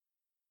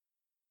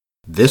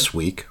This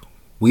week,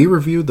 we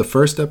review the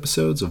first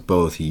episodes of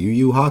both Yu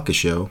Yu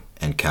Hakusho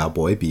and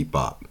Cowboy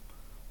Bebop.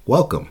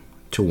 Welcome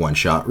to One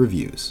Shot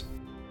Reviews.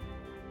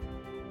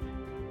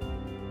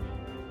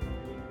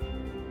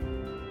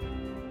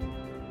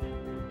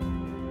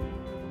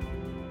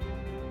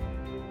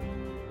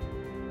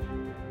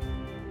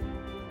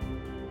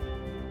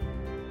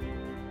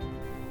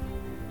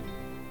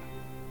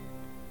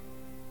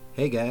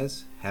 Hey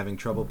guys, having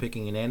trouble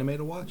picking an anime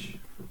to watch?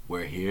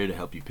 We're here to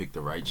help you pick the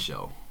right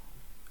show.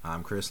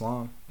 I'm Chris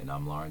Long. And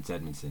I'm Lawrence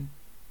Edmondson.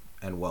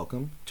 And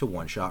welcome to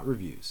One Shot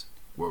Reviews,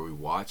 where we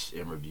watch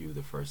and review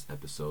the first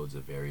episodes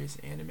of various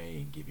anime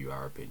and give you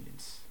our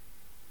opinions.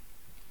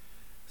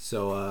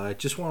 So I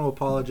just want to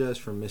apologize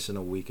for missing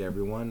a week,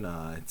 everyone.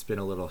 It's been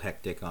a little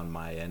hectic on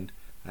my end.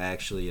 I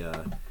actually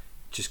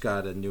just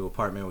got a new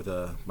apartment with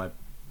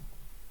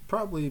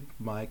probably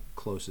my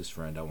closest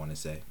friend, I want to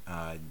say.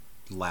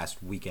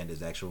 Last weekend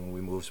is actually when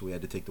we moved, so we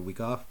had to take the week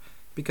off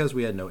because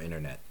we had no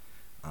internet.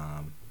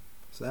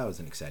 So that was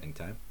an exciting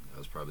time. That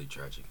was probably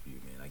tragic for you,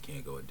 man. I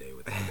can't go a day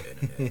without the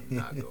internet. I'm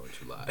not going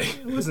to lie.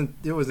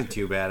 It wasn't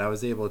too bad. I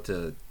was able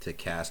to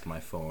cast my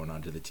phone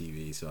onto the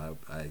TV, so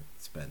I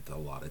spent a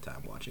lot of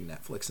time watching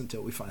Netflix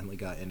until we finally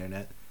got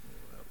internet.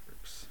 Yeah, that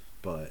works.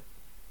 But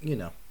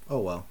oh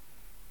well.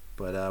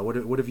 But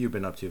what have you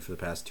been up to for the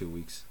past 2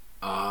 weeks?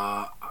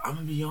 I'm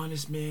gonna be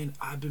honest, man.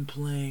 I've been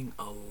playing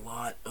a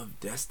lot of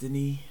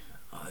Destiny.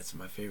 It's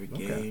my favorite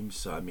game.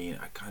 So I mean,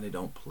 I kind of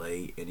don't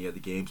play any other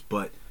games,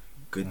 but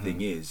good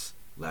thing is,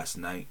 last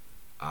night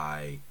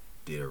I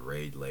did a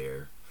raid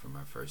layer for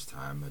my first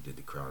time. I did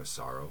the Crown of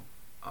Sorrow,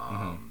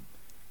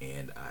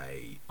 and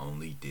I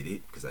only did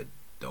it because I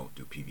don't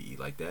do PvE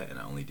like that, and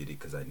I only did it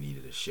because I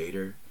needed a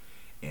shader,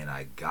 and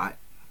I got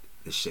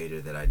the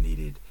shader that I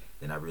needed.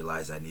 Then I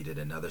realized I needed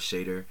another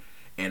shader,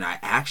 and I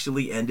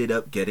actually ended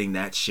up getting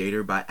that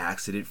shader by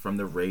accident from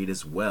the raid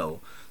as well.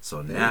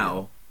 So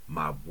now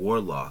my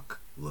Warlock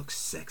looks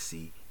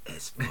sexy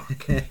as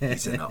fuck.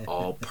 He's in an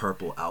all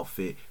purple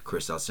outfit.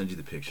 Chris, I'll send you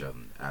the picture of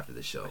him after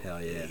the show.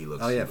 Hell yeah. He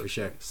looks, for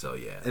sure. So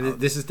yeah. And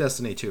this is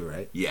Destiny 2,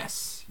 right?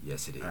 Yes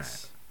it is. All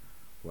right.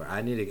 Well,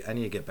 I need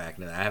to get back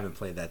into that. I haven't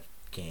played that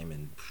game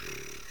in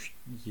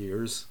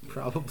years,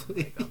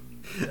 probably. Like,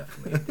 I'm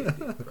definitely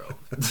addicted, bro.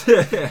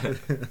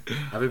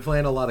 I've been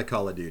playing a lot of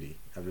Call of Duty.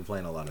 I've been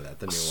playing a lot of that,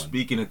 the new one.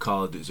 Speaking of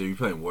Call of Duty, so you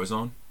playing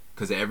Warzone?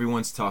 Because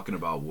everyone's talking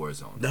about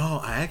Warzone. No,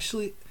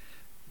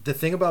 the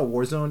thing about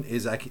Warzone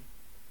is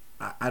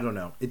I don't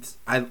know.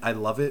 I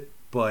love it,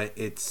 but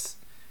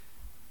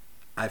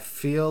I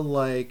feel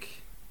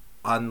like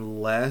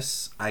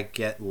unless I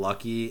get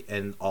lucky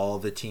and all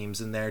the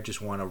teams in there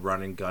just want to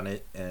run and gun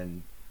it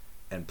and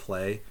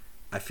play,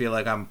 I feel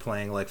like I'm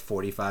playing like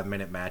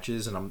 45-minute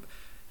matches, and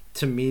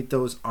to me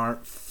those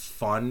aren't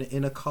fun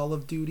in a Call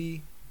of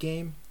Duty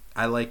game.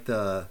 I like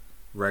the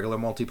regular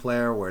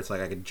multiplayer where it's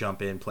like I can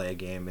jump in, play a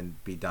game,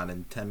 and be done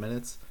in 10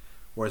 minutes.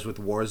 Whereas with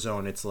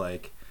Warzone, it's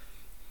like,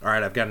 all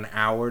right, I've got an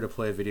hour to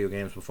play video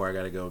games before I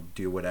got to go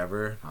do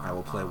whatever. I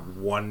will play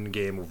one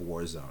game of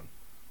Warzone.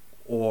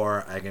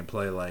 Or I can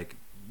play like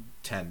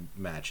 10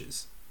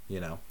 matches, you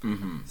know?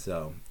 Mm-hmm.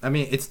 So, I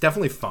mean, it's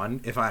definitely fun.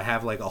 If I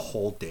have like a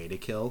whole day to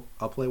kill,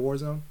 I'll play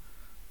Warzone.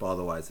 But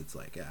otherwise, it's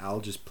like,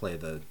 I'll just play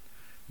the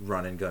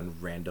run and gun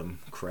random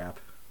crap.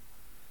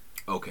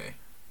 Okay.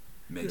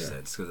 Makes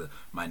sense. Because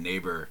my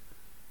neighbor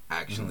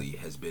actually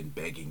has been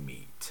begging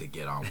me to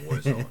get on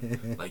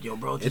Warzone. Like, yo,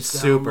 bro, just it's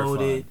download super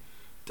fun. it.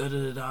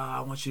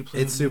 I want you to play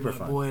it's with super me,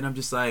 fun. Boy. And I'm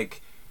just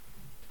like,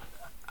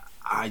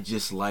 I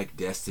just like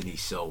Destiny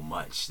so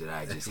much that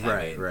I just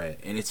haven't. Right.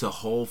 And it's a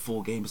whole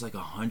full game. It's like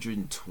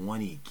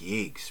 120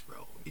 gigs,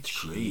 bro. It's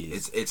crazy.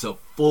 It's a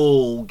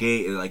full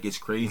game. Like, it's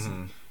crazy.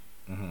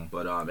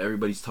 But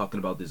everybody's talking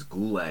about this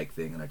Gulag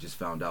thing, and I just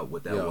found out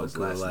what that was Gulag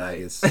last night.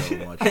 is so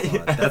much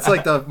fun. That's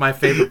like my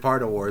favorite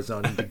part of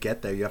Warzone. To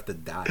get there, you have to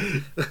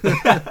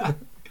die.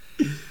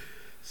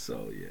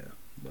 So yeah,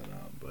 but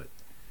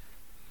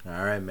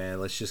all right,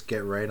 man. Let's just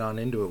get right on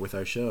into it with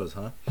our shows,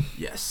 huh?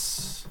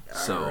 yes.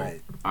 All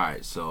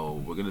right. So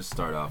we're gonna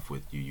start off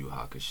with Yu Yu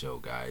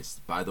Hakusho,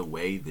 guys. By the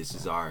way, this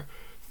is our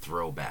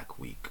throwback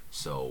week.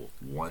 So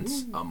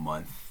once a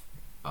month,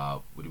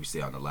 what do we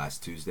say on the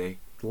last Tuesday?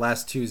 The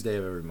last Tuesday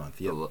of every month.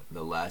 Yep.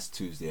 The last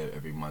Tuesday of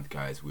every month,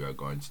 guys, we are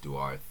going to do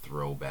our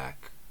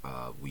throwback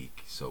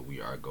week. So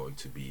we are going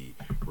to be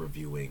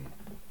reviewing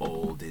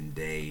olden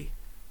day,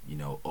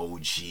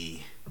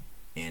 OG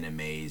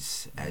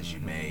animes, as you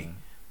may,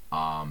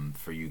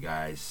 for you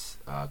guys,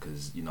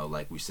 because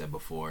like we said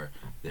before,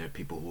 there are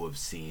people who have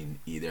seen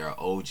either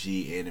OG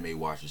anime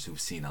watchers who've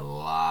seen a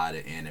lot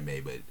of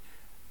anime, but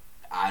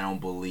I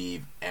don't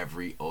believe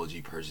every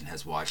OG person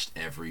has watched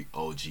every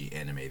OG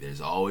anime.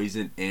 There's always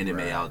an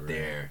anime out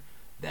there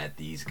that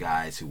these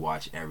guys who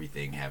watch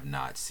everything have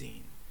not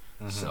seen.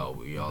 So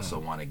we also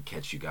want to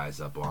catch you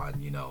guys up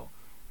on,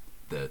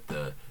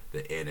 the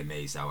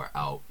animes that were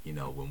out,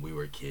 when we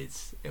were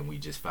kids, and we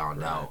just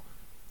found out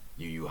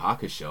Yu Yu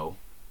Hakusho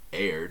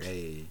aired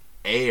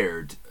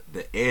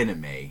the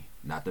anime,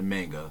 not the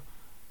manga,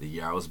 the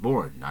year I was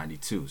born,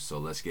 92. So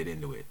let's get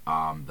into it. The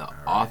right.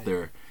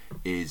 author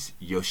is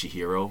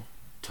Yoshihiro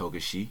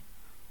Togashi.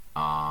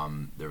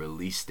 The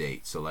release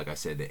date, so like I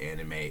said, the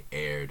anime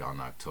aired on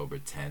October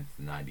 10th,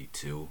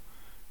 92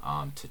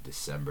 to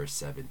December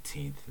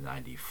 17th,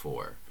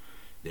 94.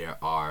 There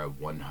are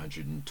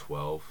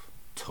 112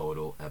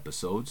 total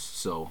episodes.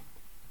 So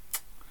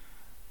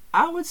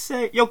I would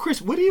say, yo,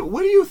 Chris, what do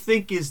you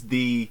think is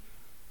the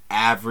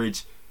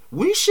average?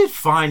 We should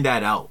find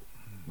that out.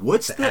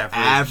 What's the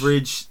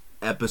average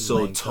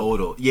episode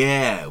total?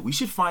 Yeah, we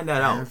should find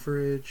that out.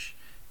 Average.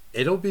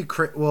 It'll be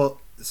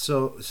well.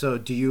 So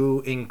do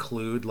you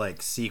include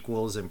like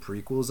sequels and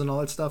prequels and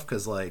all that stuff?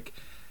 Because like,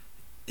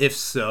 if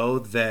so,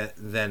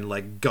 then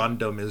like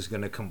Gundam is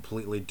gonna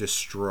completely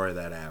destroy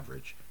that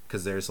average.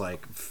 Because there's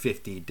like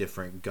 50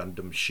 different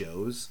Gundam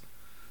shows.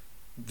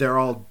 They're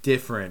all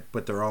different,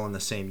 but they're all in the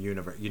same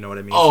universe. You know what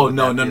I mean? Oh, so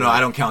no, like, I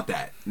don't count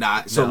that.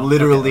 Nah, so no?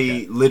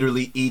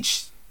 literally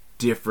each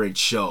different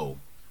show,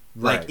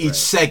 like each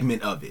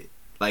segment of it.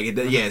 Like,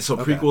 so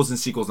prequels and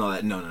sequels and all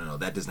that. No,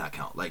 that does not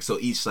count. Like, so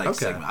each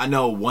segment. I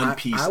know One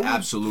Piece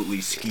absolutely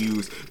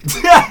skews.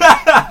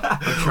 I'm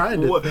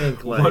trying to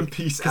think, like, One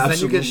Piece absolutely. Because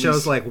then you get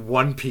shows like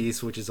One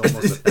Piece, which is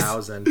almost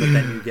 1,000, but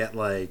then you get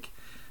like,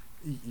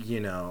 you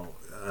know,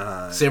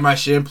 Samurai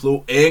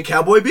Champloo and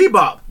Cowboy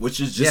Bebop,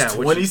 which is just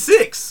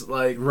 26.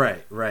 Like,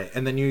 right,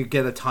 and then you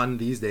get a ton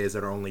these days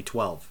that are only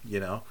 12. You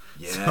know,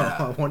 so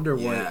I wonder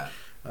what.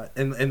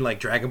 And like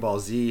Dragon Ball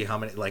Z, how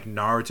many, like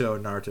Naruto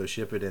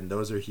Shippuden,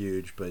 those are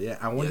huge. But yeah,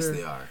 I wonder. Yes,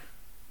 they are.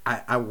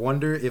 I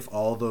wonder if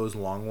all those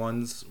long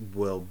ones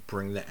will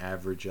bring the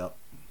average up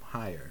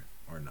higher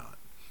or not.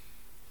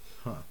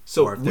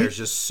 So or if there's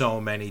just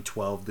so many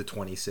 12 to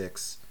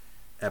 26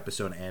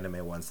 episode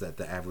anime ones that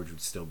the average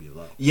would still be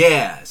low.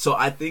 Yeah, so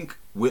I think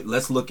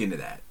let's look into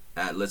that.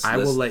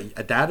 Will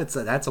let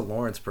that's a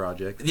Lawrence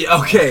project. Yeah,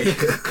 okay.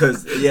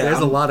 Because there's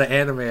a lot of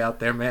anime out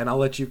there, man. I'll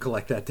let you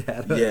collect that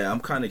data. Yeah, I'm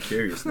kind of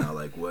curious now,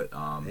 like what.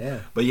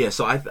 But yeah,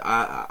 so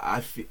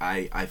I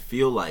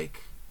feel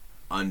like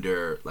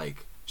under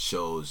like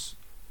shows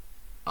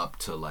up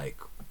to like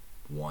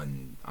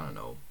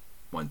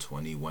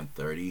 120,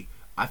 130.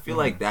 I feel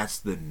like that's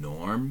the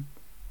norm.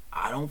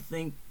 I don't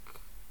think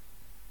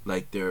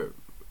like they're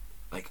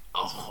like a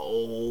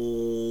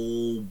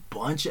whole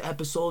bunch of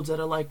episodes that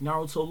are like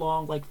Naruto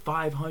long, like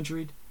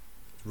 500.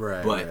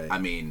 Right. But I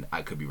mean,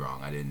 I could be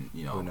wrong. I didn't,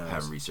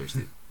 haven't researched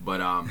it.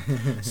 But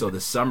so the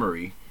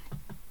summary,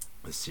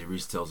 the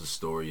series tells the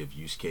story of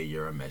Yusuke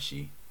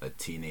Urameshi, a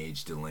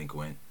teenage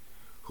delinquent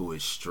who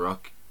is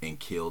struck and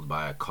killed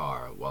by a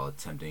car while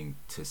attempting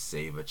to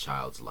save a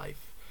child's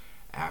life.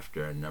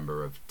 After a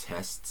number of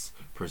tests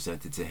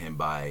presented to him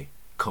by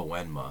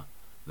Koenma,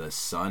 the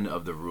son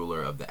of the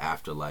ruler of the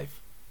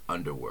afterlife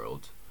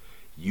underworld,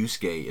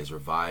 Yusuke is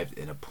revived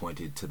and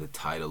appointed to the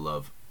title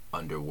of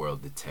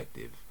Underworld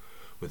Detective,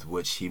 with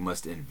which he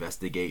must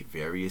investigate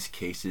various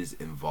cases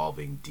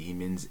involving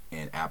demons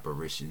and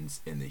apparitions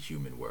in the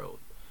human world.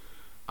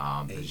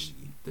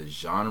 The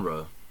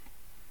genre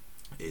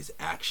is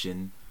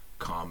action,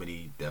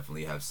 comedy,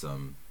 definitely have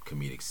some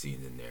comedic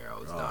scenes in there. I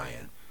was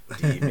dying.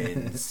 Yeah.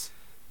 Demons,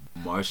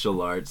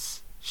 martial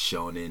arts,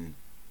 shonen,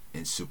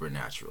 and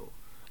supernatural.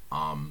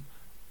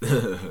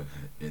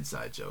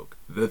 Inside joke.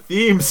 The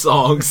theme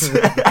songs.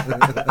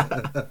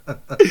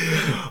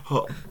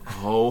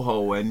 Ho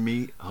Ho and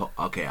Me.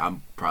 Okay,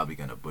 I'm probably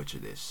gonna butcher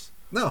this.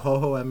 No, Ho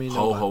Ho and Me no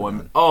Ho Ho and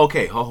Me. Oh,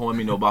 okay. Ho Ho and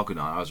Me no Bakudan.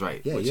 I was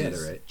right. Yeah, you had it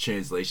right.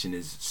 Translation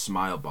is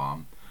Smile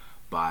Bomb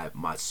by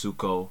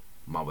Matsuko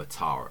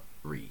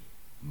Mawatari.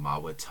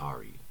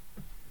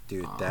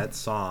 Dude, that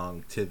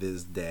song to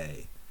this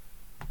day.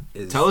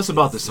 Tell us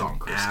about the song,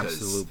 Chris.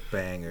 Absolute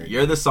banger.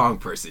 You're the song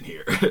person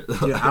here.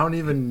 Dude, I don't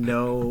even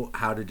know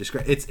how to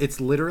describe.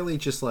 It's literally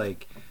just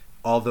like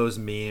all those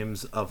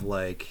memes of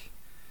like,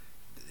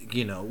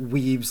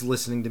 weebs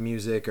listening to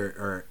music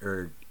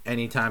or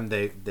anytime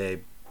they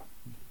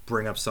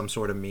bring up some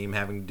sort of meme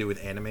having to do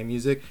with anime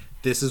music.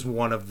 This is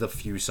one of the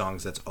few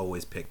songs that's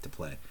always picked to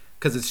play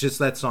because it's just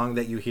that song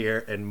that you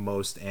hear and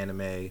most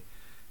anime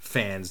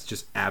fans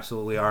just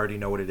absolutely already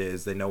know what it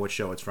is. They know what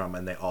show it's from,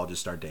 and they all just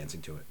start dancing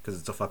to it because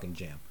it's a fucking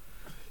jam.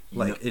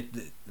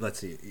 Let's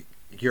see.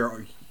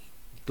 You're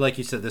like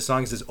you said, the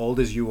song's as old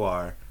as you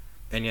are,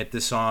 and yet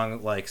this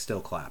song like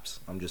still claps.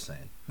 I'm just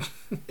saying.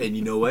 And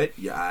you know what?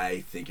 Yeah,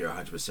 I think you're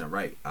 100%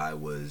 right. I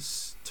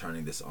was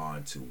turning this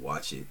on to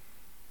watch it,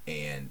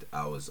 and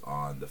I was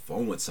on the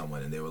phone with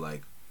someone, and they were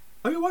like,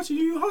 "Are you watching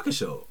Yu Yu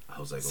Hakusho?" I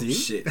was like, "Oh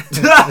shit!"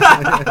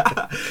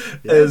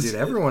 Dude,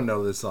 everyone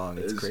knows this song.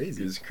 It's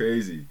crazy. It's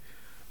crazy.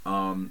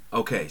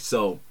 Okay,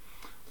 so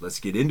let's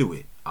get into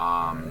it.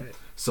 Right.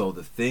 So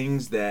the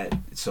things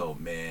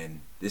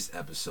man, this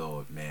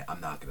episode, man, I'm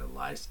not gonna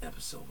lie, this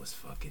episode was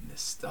fucking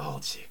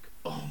nostalgic.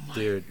 Oh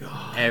my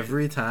god!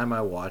 Every time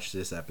I watch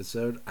this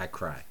episode, I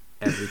cry.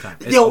 Every time.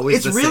 It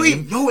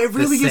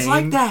really gets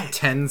like that.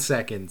 10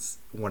 seconds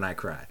when I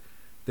cry.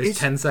 There's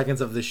 10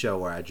 seconds of the show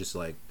where I just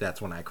like,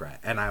 that's when I cry.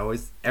 And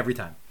every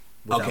time.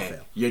 without Okay,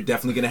 fail. you're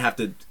definitely gonna have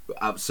to.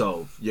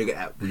 So you're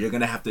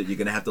gonna have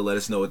to let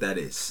us know what that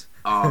is.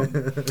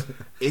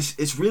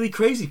 It's really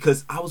crazy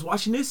because I was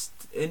watching this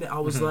and I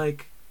was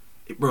like,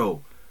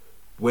 bro,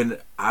 when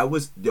I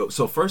was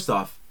so first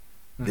off,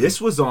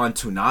 this was on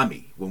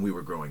Toonami when we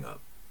were growing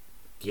up.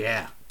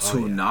 Yeah.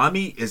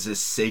 Toonami is a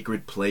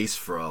sacred place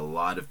for a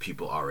lot of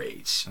people our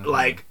age.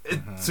 Like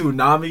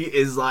Toonami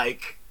is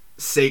like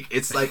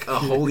it's like a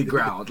holy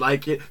ground.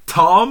 Like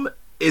Tom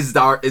is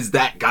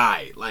that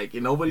guy. Like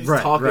nobody's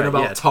talking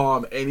about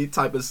Tom, any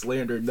type of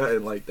slander,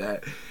 nothing like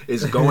that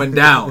is going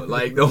down.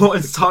 Like no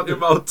one's talking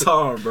about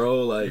Tom,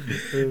 bro. Like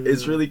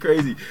it's really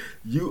crazy.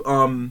 Yu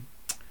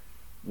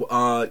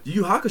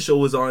Hakusho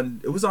was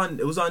on. It was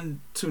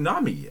on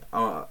Toonami.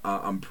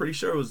 I'm pretty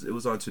sure it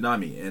was on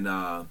Toonami,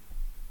 and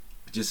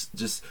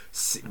just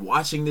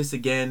watching this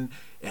again.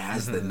 It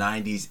has the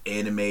 '90s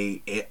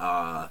anime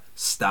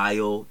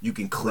style. You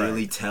can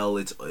clearly tell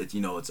it's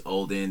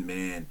olden,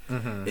 man.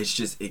 It's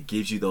just it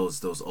gives you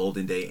those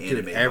olden day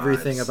anime. Dude,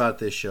 everything vibes about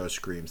this show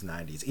screams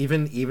 '90s.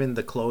 Even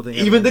the clothing.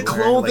 Even the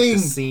clothing. Wearing,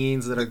 like, the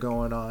scenes that are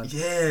going on.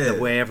 Yeah. The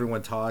way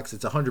everyone talks.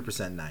 It's 100%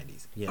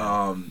 '90s.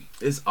 Yeah.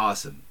 It's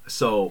awesome.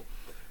 So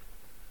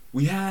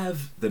we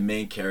have the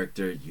main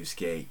character,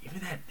 Yusuke.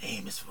 Even that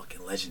name is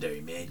fucking legendary,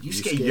 man.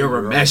 Yusuke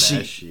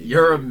Urameshi.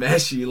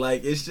 Urameshi.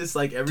 Like, it's just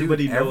like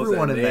everybody knows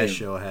everyone that in name. that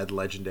show had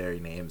legendary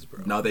names,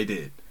 bro. No, they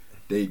did.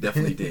 They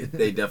definitely did.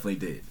 They definitely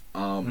did.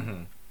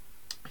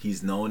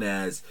 He's known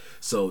as...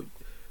 So,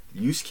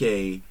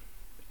 Yusuke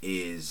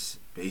is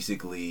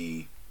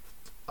basically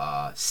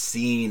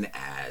seen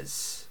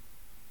as...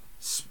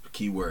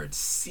 Keyword.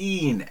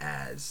 Seen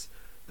as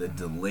the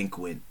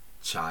delinquent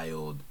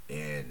child,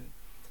 and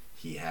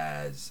he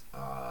has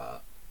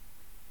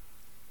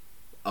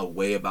a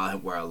way about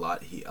him where a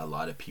lot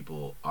of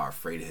people are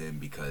afraid of him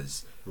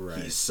because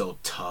he's so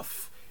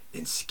tough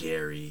and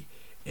scary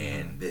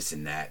and this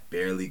and that.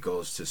 Barely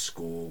goes to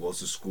school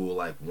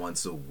like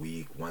once a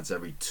week, once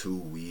every 2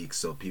 weeks.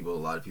 So a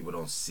lot of people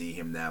don't see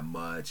him that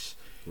much.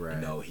 Right.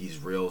 You know, he's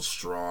real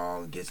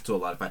strong, gets to a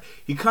lot of fight.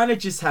 He kind of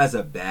just has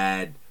a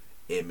bad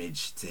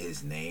image to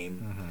his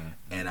name,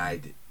 and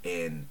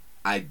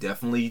I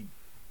definitely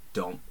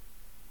don't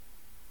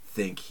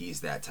think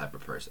he's that type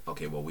of person.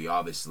 Okay, well, we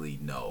obviously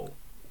know.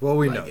 Well,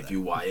 we like, know if that.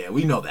 you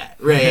we know that,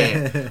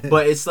 right?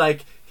 But it's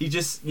like he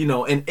just,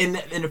 and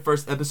in the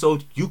first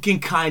episode, you can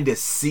kind of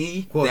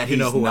see that he's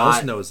who not.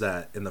 else knows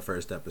that in the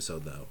first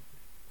episode though?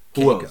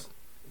 Who else?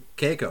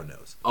 Keiko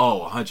knows.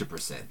 Oh,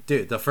 100%.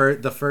 Dude, the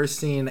first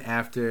scene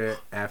after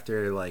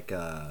like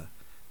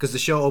because the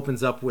show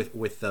opens up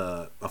with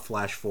a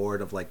flash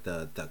forward of like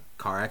the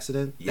car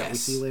accident that we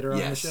see later on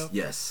in the show.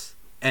 Yes.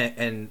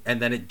 And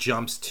then it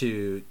jumps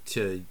to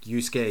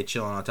Yusuke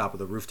chilling on top of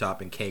the rooftop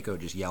and Keiko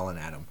just yelling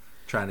at him,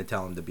 trying to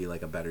tell him to be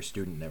like a better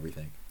student and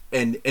everything.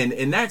 And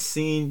in that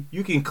scene,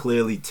 you can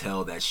clearly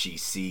tell that she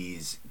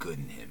sees good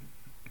in him.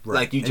 Right.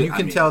 Like you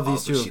can tell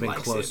these two have been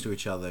close to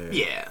each other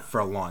for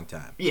a long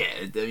time. Yeah,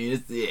 I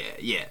mean,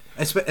 yeah.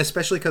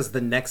 Especially because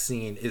the next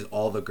scene is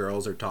all the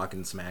girls are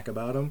talking smack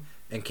about him,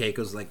 and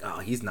Keiko's like, "Oh,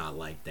 he's not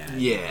like that.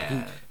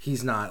 Yeah,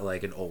 he's not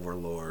like an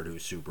overlord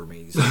who's super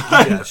mean. He's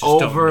like, an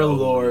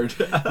overlord.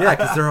 Yeah,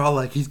 because they're all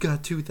like, he's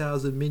got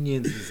 2,000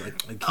 minions. He's like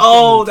take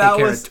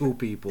care of 2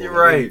 people. You're right.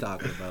 What are you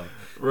talking about?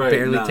 Right,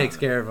 barely takes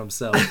care of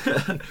himself.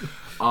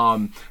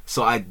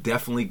 So I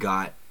definitely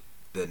got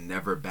the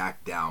Never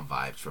Back Down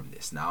vibes from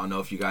this. Now I don't know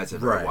if you guys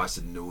have ever watched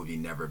the new movie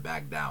Never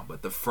Back Down,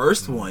 but the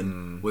first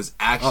one was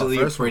actually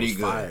pretty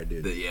good. Fire,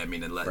 dude.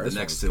 The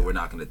next two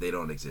they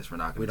don't exist. We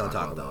don't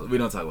talk about those. We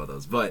don't talk about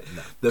those. But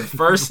no. The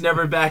first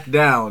Never Back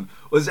Down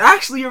was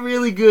actually a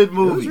really good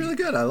movie. It was really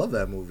good. I love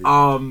that movie.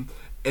 And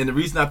the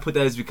reason I put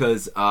that is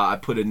because I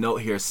put a note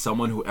here: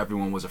 someone who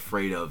everyone was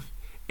afraid of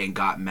and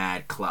got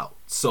mad clout.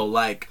 So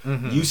like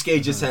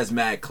Yusuke just has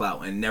mad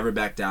clout, and Never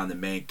Back Down, the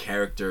main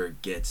character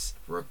gets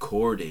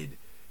recorded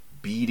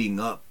beating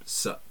up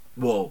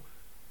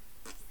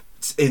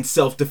in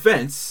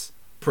self-defense,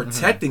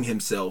 protecting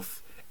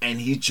himself, and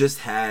he just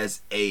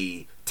has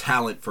a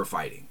talent for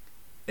fighting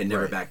and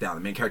Never Back Down.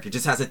 The main character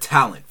just has a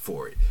talent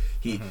for it.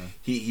 He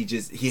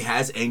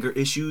has anger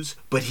issues,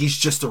 but he's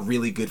just a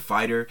really good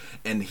fighter,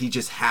 and he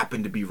just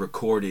happened to be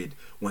recorded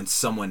when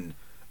someone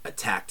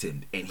attacked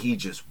him, and he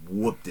just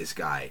whooped this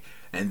guy,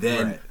 and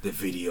then the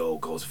video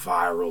goes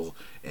viral,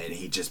 and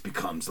he just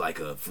becomes like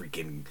a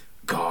freaking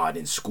god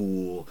in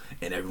school,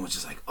 and everyone's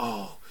just like,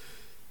 oh,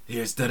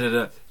 here's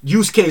da-da-da.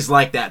 Yusuke's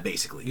like that,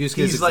 basically.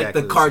 He's like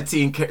the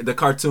cartoon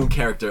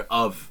character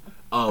of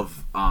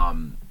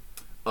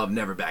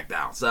Never Back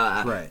Down. So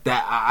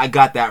I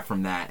got that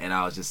from that, and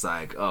I was just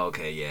like, oh,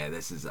 okay, yeah,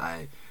 this is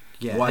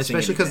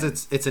especially because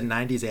it's a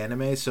 90s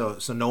anime, so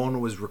no one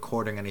was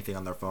recording anything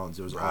on their phones.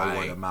 It was all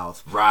word of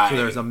mouth. So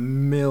there's a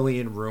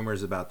million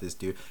rumors about this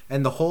dude,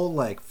 and the whole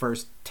like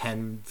first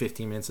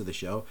 10-15 minutes of the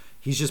show,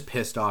 he's just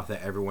pissed off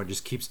that everyone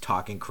just keeps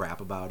talking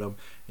crap about him,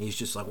 and he's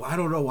just like, well, I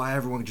don't know why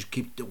everyone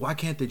why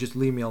can't they just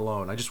leave me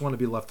alone? I just want to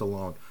be left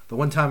alone. The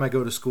one time I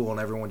go to school and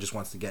everyone just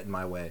wants to get in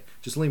my way,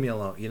 just leave me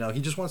alone.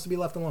 He just wants to be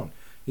left alone.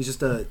 He's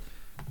just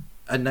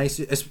a nice,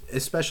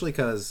 especially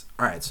because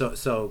all right,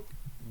 so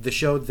the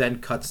show then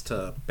cuts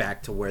to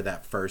back to where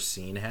that first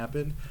scene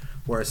happened,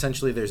 where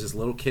essentially there's this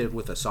little kid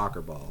with a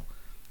soccer ball,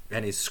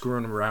 and he's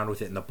screwing around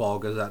with it, and the ball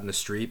goes out in the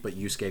street, but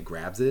Yusuke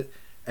grabs it.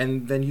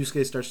 And then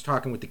Yusuke starts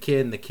talking with the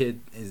kid, and the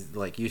kid is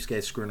like,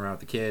 Yusuke's screwing around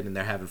with the kid, and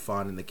they're having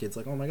fun, and the kid's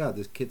like, oh my god,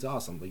 this kid's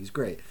awesome, like, he's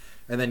great.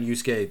 And then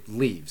Yusuke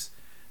leaves.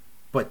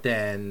 But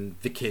then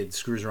the kid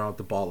screws around with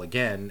the ball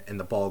again, and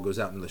the ball goes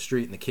out in the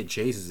street, and the kid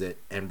chases it,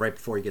 and right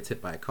before he gets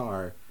hit by a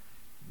car,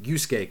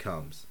 Yusuke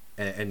comes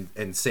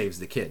and saves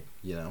the kid,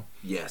 you know?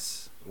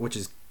 Yes. Which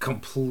is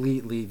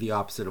completely the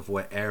opposite of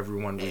what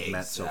everyone we've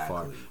met so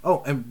far.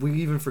 Oh, and we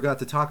even forgot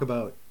to talk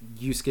about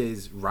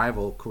Yusuke's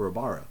rival,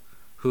 Kurobara,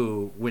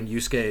 who, when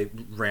Yusuke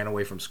ran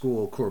away from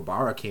school,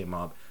 Kurobara came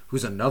up,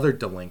 who's another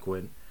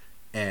delinquent,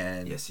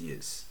 and yes, he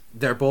is.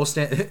 They're both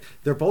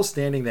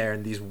standing there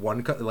in these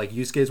like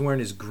Yusuke's wearing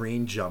his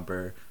green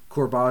jumper,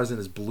 Kurobara's in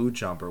his blue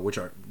jumper, which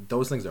are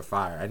those things are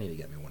fire. I need to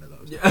get me one of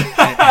those.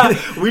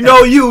 Yeah. We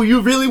know you.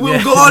 You really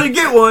will go on and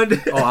get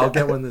one. Oh, I'll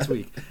get one this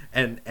week.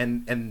 And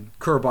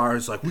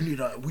Kurobara's like, we need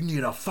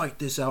to fight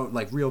this out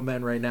like real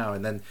men right now.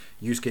 And then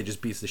Yusuke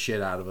just beats the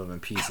shit out of him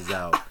and pieces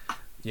out.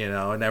 You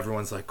know, and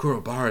everyone's like,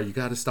 Kurobara, you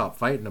got to stop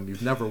fighting him.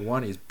 You've never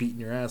won. He's beating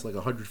your ass like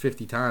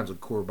 150 times. And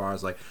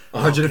Kurobara's like,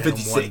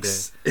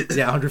 156.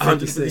 Yeah,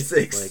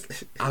 156.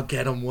 Like, I'll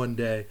get him one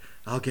day.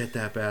 I'll get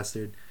that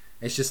bastard.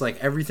 It's just like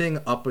everything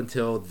up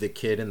until the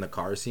kid in the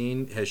car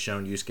scene has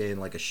shown Yusuke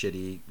in like a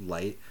shitty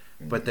light.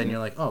 But then you're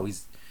like, oh,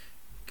 he's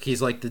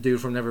like the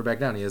dude from Never Back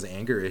Down. He has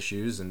anger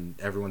issues, and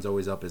everyone's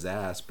always up his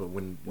ass. But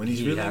when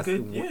he's really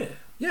good,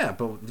 yeah.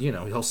 But you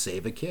know, he'll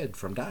save a kid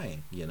from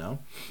dying. You know,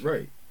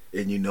 right.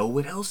 And you know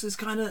what else is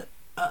kind of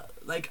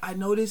like I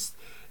noticed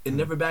in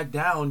Never Back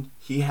Down,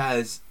 he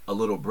has a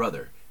little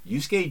brother.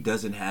 Yusuke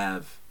doesn't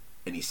have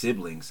any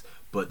siblings,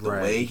 but the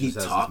way he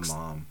talks,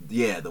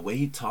 the way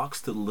he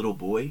talks to the little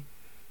boy,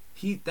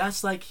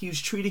 that's like he was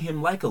treating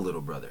him like a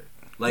little brother.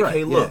 Like,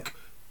 hey, look,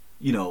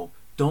 you know,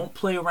 don't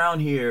play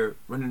around here,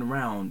 running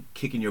around,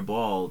 kicking your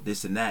ball,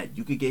 this and that.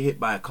 You could get hit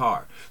by a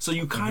car. So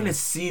you kind of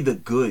see the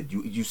good.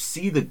 You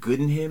see the good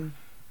in him.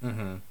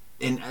 Mm-hmm.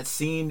 In a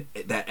scene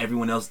that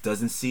everyone else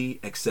doesn't see,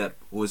 except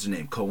what was her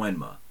name,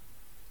 Koenma,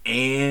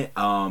 and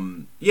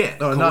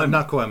Koenma.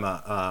 not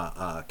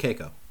Koenma,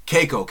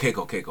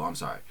 Keiko. I'm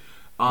sorry.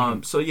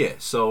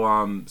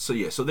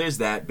 So there's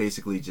that.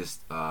 Basically,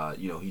 just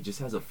he just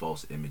has a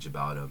false image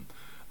about him.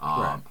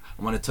 I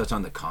want to touch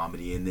on the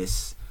comedy in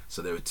this.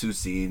 So there were two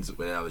scenes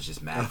where that was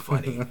just mad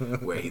funny,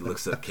 where he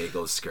looks up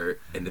Keiko's skirt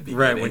in the beginning.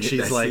 Right, when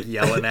she's like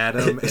yelling at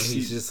him, and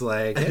he's just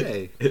like,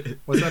 hey,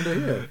 what's under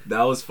here?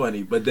 That was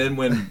funny. But then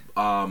when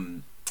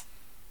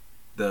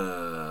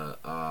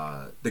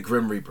the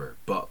Grim Reaper,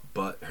 but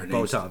her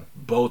name's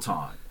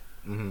Botan.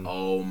 Mm-hmm.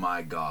 Oh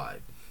my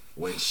god.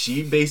 When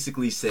she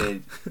basically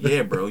said,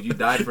 yeah, bro, you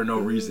died for no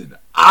reason.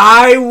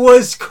 I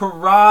was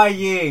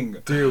crying.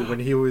 Dude, when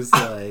he was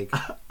like...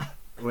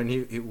 When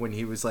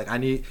he was like,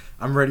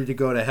 I'm ready to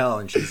go to hell,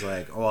 and she's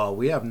like, well,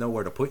 we have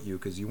nowhere to put you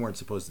because you weren't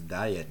supposed to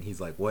die yet. And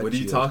he's like, what are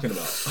you talking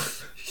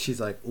about?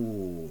 She's like,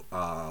 ooh,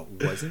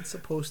 wasn't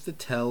supposed to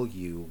tell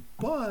you,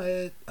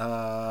 but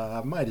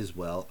might as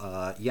well.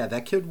 Yeah,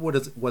 that kid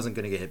wasn't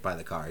going to get hit by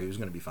the car. He was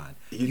going to be fine.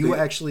 You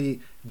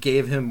actually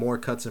gave him more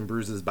cuts and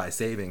bruises by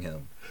saving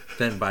him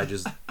than by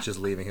just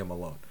leaving him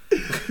alone.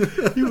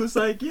 He was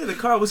like, yeah, the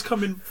car was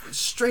coming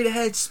straight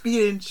ahead,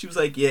 speeding. She was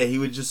like, yeah, he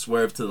would just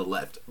swerve to the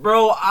left.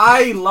 Bro,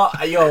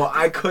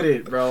 I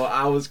couldn't, bro.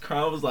 I was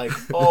crying. I was like,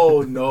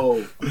 oh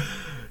no,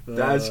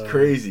 that's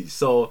crazy.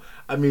 So,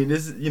 I mean,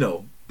 this is,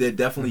 there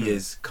definitely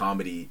is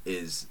comedy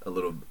is a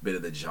little bit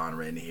of the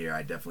genre in here.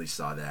 I definitely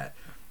saw that.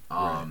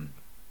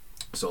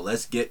 So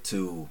let's get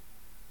to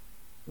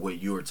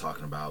what you were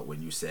talking about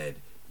when you said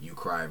you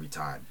cry every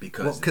time,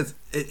 because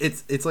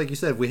it's like you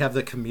said, we have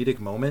the comedic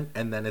moment,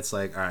 and then it's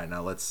like, all right,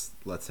 now let's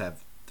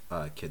have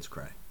kids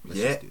cry. Let's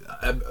just do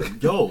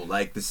that.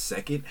 Like the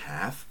second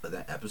half of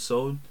that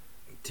episode,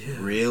 dude,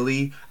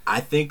 really, I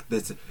think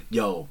this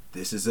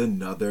is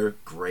another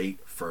great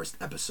first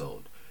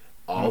episode.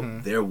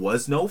 There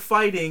was no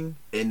fighting,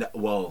 and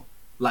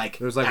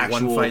there's like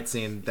one fight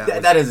scene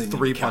that is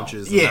 3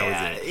 punches.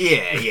 Yeah.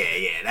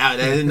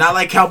 That not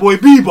like Cowboy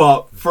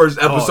Bebop first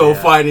episode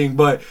fighting,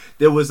 but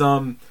there was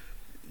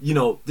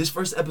this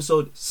first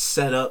episode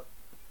set up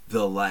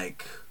the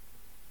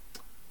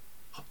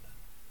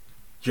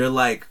you're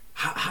like,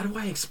 how do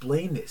I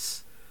explain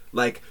this?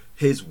 Like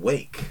his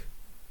wake.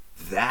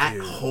 That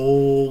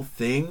whole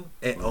thing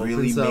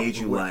really made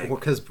you like,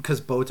 because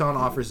Botan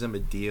offers him a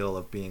deal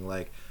of being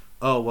like,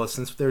 oh well,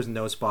 since there's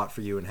no spot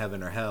for you in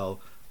heaven or hell,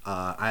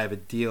 I have a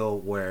deal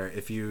where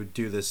if you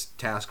do this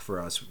task for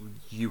us,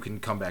 you can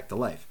come back to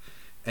life.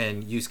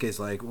 And Yusuke's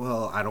like,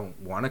 well, I don't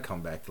want to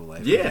come back to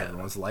life. Yeah.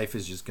 Everyone's life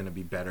is just going to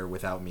be better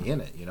without me in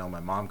it. My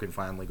mom can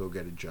finally go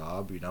get a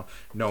job.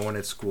 No one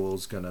at school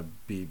is going to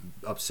be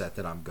upset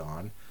that I'm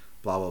gone.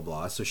 Blah, blah,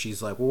 blah. So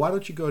she's like, well, why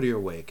don't you go to your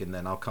wake, and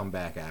then I'll come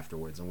back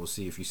afterwards, and we'll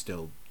see if you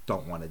still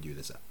don't want to do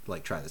this,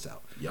 try this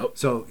out. Yep.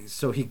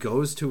 So he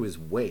goes to his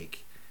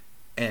wake,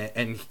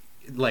 and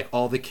like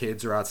all the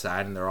kids are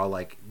outside and they're all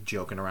like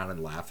joking around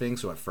and laughing.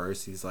 So at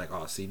first he's like,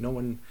 oh, see, no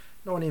one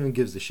even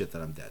gives a shit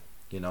that I'm dead.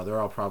 You know, they're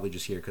all probably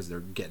just here because they're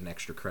getting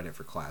extra credit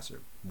for class or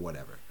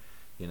whatever,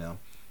 you know.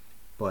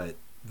 But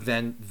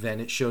then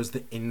it shows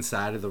the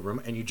inside of the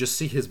room, and you just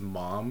see his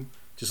mom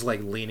just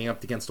like leaning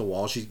up against the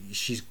wall.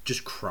 She's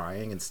just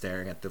crying and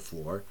staring at the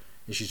floor,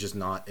 and she's just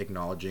not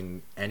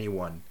acknowledging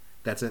anyone.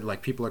 That's it.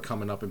 Like, people are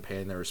coming up and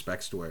paying their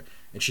respects to her,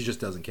 and she just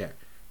doesn't care.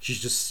 She's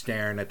just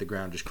staring at the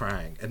ground, just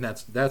crying, and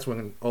that's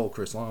when old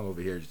Chris Long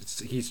over here,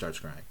 he starts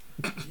crying.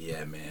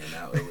 Yeah, man,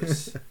 it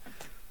was.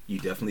 You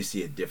definitely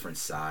see a different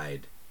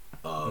side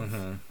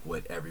of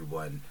what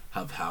everyone,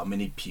 of how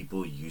many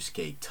people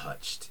Yusuke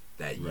touched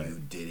that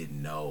you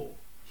didn't know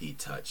he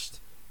touched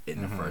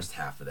in the first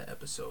half of the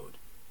episode.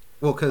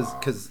 Well,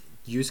 because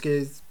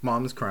Yusuke's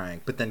mom's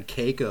crying, but then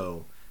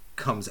Keiko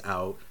comes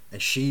out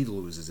and she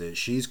loses it.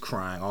 She's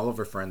crying. All of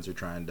her friends are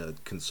trying to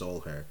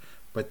console her.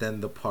 But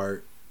then the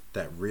part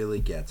that really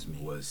gets me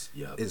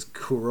is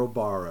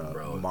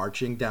Kurobara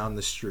marching down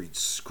the street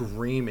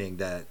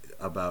screaming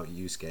about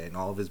Yusuke, and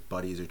all of his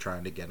buddies are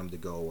trying to get him to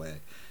go away.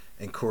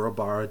 And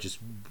Kurobara just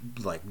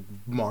like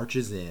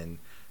marches in,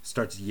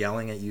 starts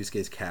yelling at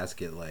Yusuke's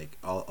casket, like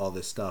all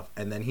this stuff,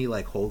 and then he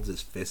like holds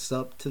his fists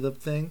up to the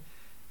thing,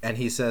 and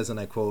he says, and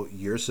I quote,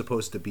 "You're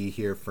supposed to be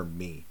here for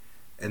me."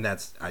 And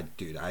that's,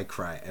 I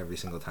cry every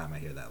single time I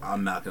hear that line.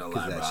 I'm not gonna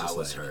lie, bro. I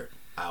was hurt.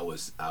 I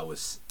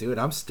was. Dude,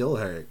 I'm still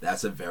hurt.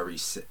 That's a very.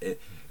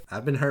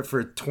 I've been hurt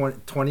for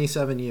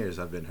 27 years.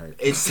 I've been hurt.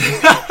 It's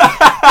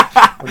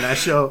when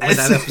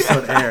that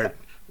episode aired.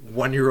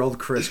 1-year-old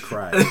Chris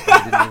cried.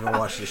 I didn't even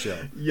watch the show.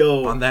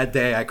 Yo, on that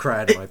day I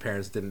cried and my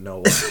parents didn't know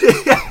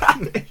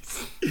why.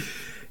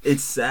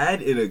 It's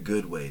sad in a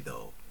good way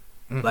though.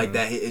 Like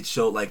that, it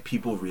showed like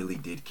people really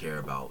did care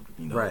about,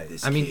 you know,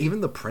 this I mean, kid. even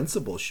the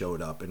principal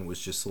showed up and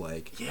was just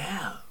like,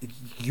 yeah,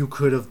 you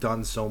could have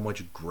done so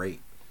much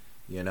great,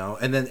 you know.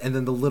 And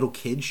then the little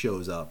kid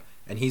shows up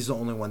and he's the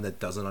only one that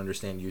doesn't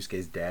understand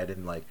Yusuke's dad,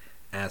 and like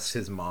asks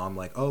his mom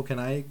like, oh, can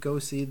I go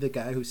see the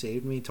guy who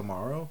saved me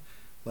tomorrow?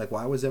 Like,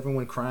 why was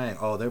everyone crying?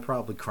 Oh, they're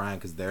probably crying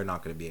because they're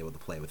not going to be able to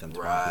play with him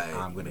tomorrow. Right,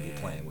 I'm going to be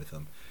playing with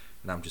him.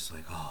 And I'm just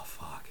like, oh,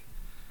 fuck.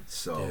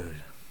 So, dude,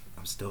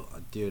 I'm still,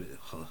 dude.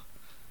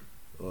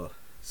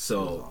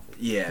 So,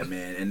 yeah,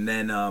 man. And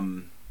then,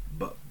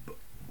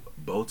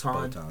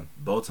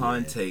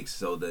 Botan takes,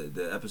 so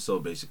the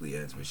episode basically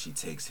ends where she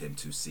takes him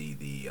to see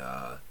the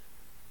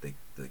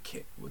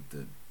kid with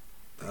the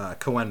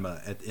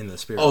Koenma in the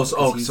spirit.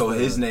 So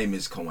his name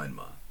is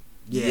Koenma.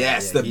 Yeah,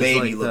 yes, the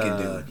baby like looking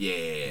dude.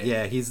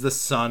 Yeah, he's the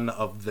son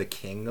of the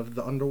king of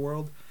the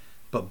underworld,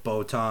 but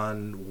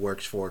Botan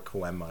works for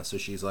Koenma, so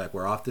she's like,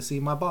 we're off to see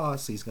my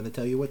boss. He's going to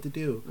tell you what to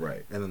do.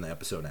 Right. And then the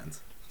episode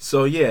ends.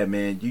 So, yeah,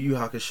 man, Yu Yu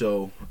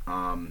Hakusho,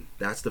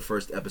 that's the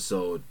first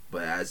episode,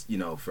 but as, you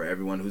know, for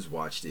everyone who's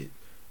watched it,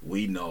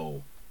 we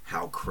know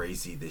how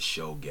crazy this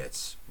show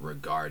gets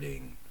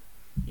regarding,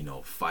 you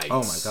know, fights.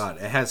 Oh my god,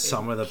 it has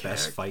some of the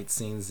best fight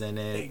scenes in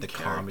it. The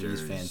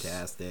comedy's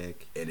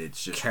fantastic, and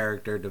it's just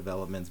character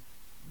development's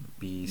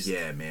beast.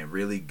 Yeah, man,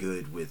 really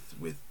good with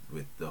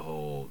the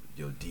whole,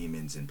 you know,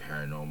 demons and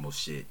paranormal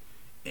shit,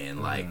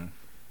 and like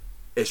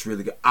it's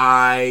really good.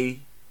 I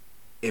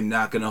am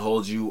not gonna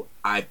hold you,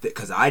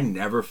 because I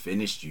never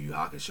finished Yu Yu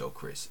Hakusho,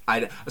 Chris.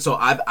 It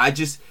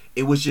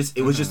was just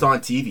on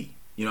TV.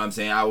 You know what I'm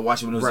saying? I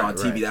watched it when it was on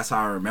TV. That's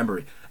how I remember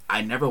it.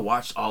 I never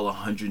watched all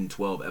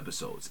 112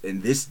 episodes,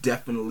 and this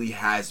definitely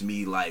has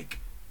me like,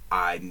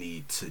 I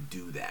need to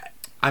do that.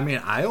 I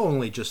mean, I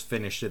only just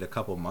finished it a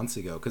couple months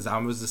ago, because I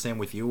was the same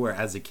with you, where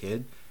as a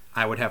kid,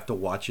 I would have to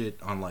watch it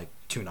on like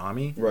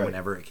Toonami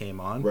whenever it came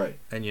on. Right.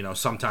 And, you know,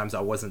 sometimes I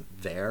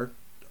wasn't there,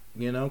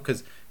 you know,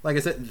 because, like I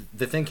said,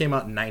 the thing came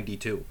out in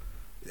 92.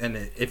 And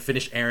it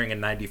finished airing in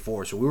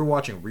 94, so we were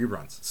watching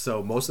reruns.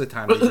 So most of the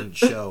time they didn't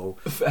show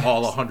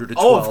all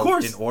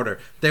 112 in order.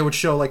 They would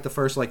show like the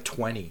first like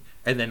 20,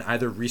 and then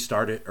either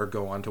restart it or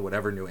go on to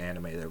whatever new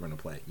anime they're going to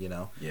play, you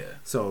know? Yeah.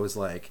 So it was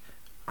like,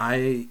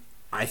 I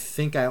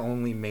think I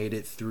only made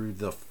it through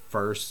the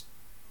first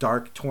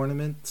Dark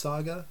Tournament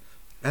saga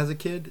as a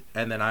kid,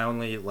 and then I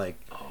only like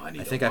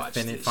I think I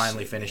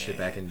finally finished it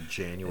back in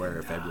January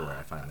or February.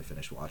 I finally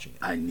finished watching it.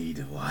 I need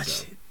to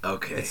watch it.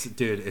 Okay,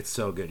 it's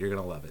so good. You're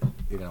gonna love it.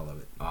 You're gonna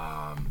love it.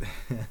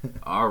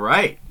 All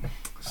right.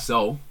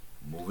 So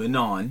moving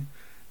on,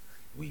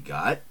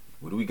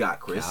 what do we got,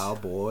 Chris?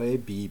 Cowboy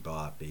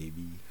Bebop,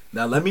 baby.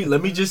 Now let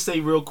me just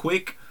say real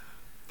quick,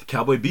 the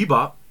Cowboy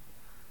Bebop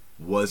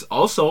was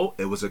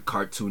a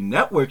Cartoon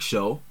Network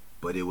show,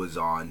 but it was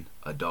on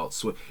Adult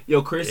Swim.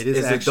 Yo, Chris, it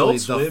is actually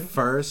Adult Swim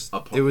first.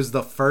 It was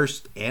the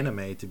first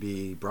anime to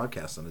be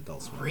broadcast on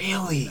Adult Swim. Really?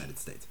 In the United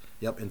States.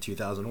 Yep, in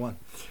 2001.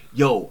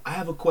 Yo, I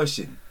have a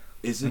question.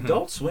 Is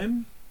Adult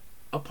Swim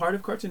a part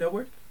of Cartoon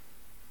Network?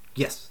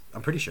 Yes,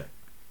 I'm pretty sure.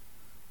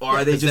 Or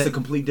are they just a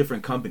complete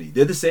different company?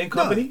 They're the same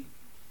company?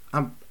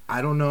 No,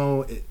 I don't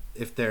know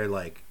if they're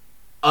like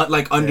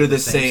under the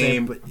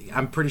same, but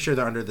I'm pretty sure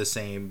they're under the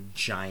same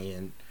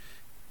giant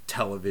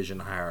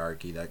television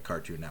hierarchy that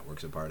Cartoon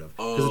Network's a part of.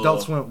 Because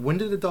Adult Swim, when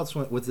did Adult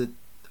Swim, was it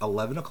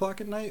 11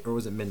 o'clock at night, or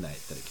was it midnight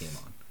that it came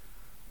on,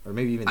 or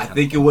maybe even 10 I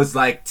think o'clock? it was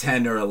like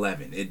 10 or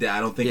 11. I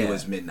don't think Yeah. it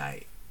was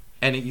midnight.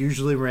 And it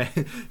usually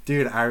ran,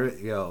 dude.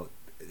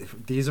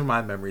 These are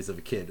my memories of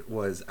a kid.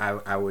 Was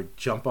I would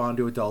jump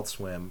onto Adult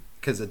Swim,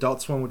 because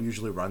Adult Swim would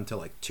usually run till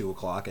like 2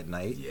 o'clock at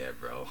night. Yeah,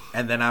 bro.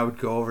 And then I would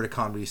go over to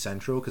Comedy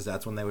Central, because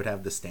that's when they would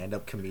have the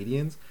stand-up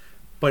comedians.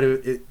 But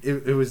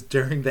it was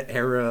during the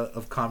era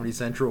of Comedy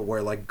Central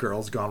where like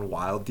Girls Gone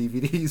Wild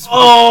DVDs.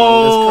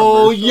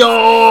 Oh, yo,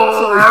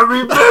 I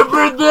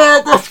remember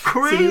that. That's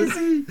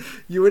crazy. So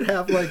you would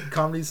have like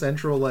Comedy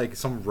Central, like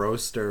some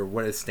roast or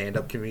what a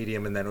stand-up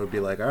comedian, and then it would be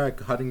like, all right,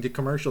 cutting to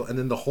commercial, and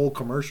then the whole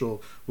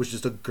commercial was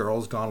just a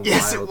Girls Gone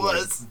Yes, Wild. it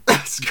was.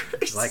 That's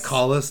crazy. Like,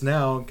 call us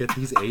now, get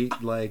these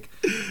 8 like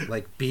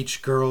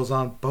beach girls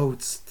on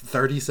boats,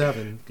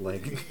 37.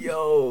 Like,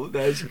 yo,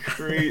 that's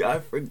crazy.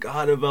 I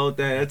forgot about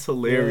that. That's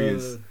hilarious.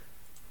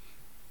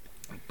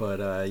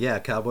 But yeah,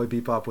 Cowboy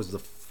Bebop was the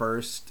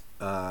first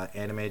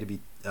anime to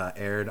be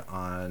aired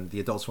on the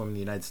Adult Swim in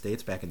the United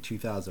States back in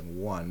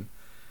 2001.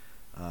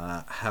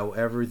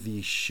 However,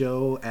 the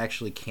show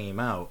actually came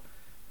out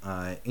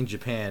in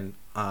Japan.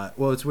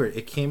 Well, it's weird.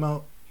 It came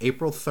out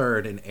April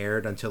 3rd and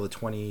aired until the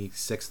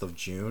 26th of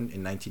June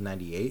in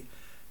 1998,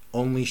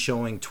 only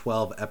showing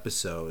 12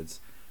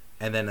 episodes,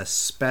 and then a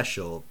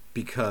special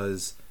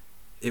because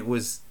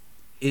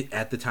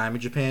at the time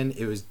in Japan,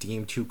 it was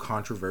deemed too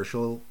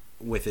controversial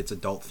with its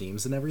adult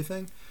themes and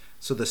everything.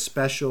 So the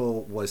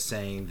special was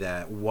saying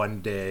that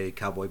one day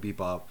Cowboy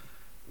Bebop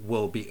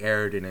will be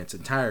aired in its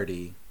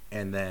entirety,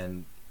 and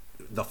then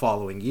the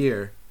following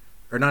year,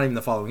 or not even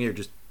the following year,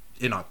 just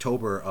in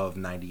October of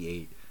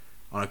 98,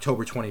 on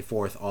October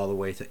 24th all the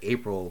way to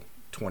April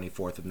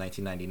 24th of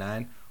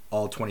 1999,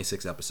 all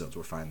 26 episodes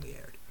were finally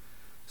aired.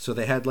 So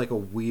they had like a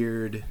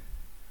weird,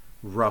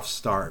 rough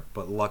start,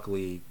 but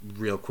luckily,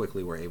 real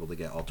quickly, were able to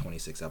get all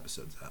 26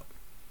 episodes out.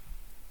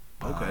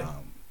 Okay.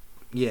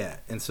 Yeah,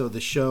 and so the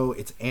show,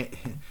 it's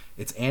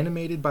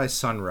animated by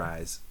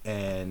Sunrise,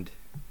 and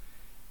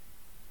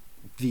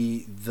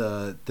the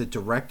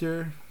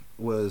director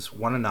was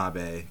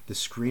Watanabe, the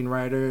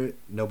screenwriter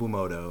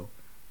Nobumoto,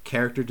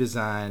 character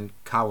design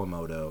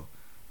Kawamoto,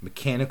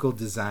 mechanical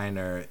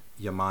designer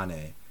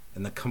Yamane,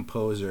 and the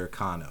composer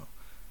Kano.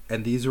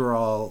 And these were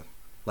all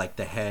like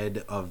the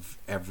head of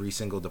every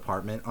single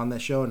department on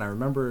that show. And I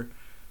remember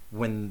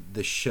when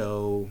the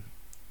show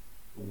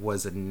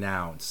was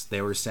announced,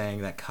 they were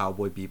saying that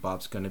Cowboy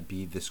Bebop's going to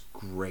be this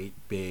great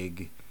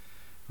big,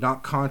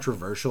 not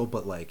controversial,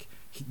 but like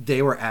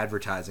they were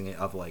advertising it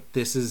of like,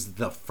 this is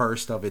the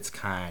first of its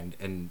kind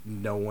and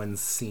no one's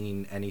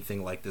seen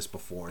anything like this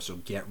before, so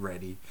get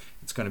ready.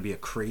 It's going to be a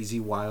crazy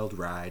wild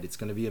ride. It's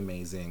going to be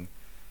amazing.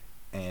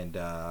 And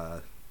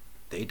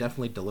they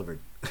definitely delivered.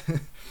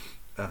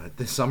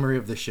 The summary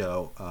of the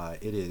show,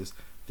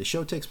 the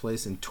show takes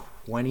place in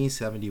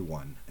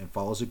 2071 and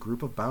follows a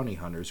group of bounty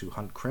hunters who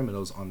hunt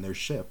criminals on their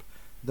ship,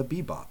 the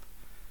Bebop.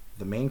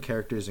 The main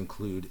characters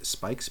include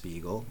Spike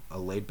Spiegel, a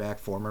laid-back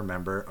former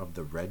member of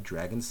the Red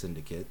Dragon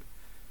Syndicate,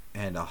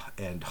 and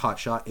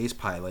hotshot ace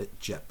pilot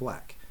Jet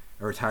Black,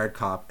 a retired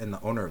cop and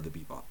the owner of the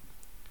Bebop.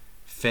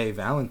 Faye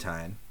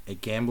Valentine, a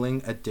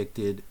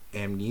gambling-addicted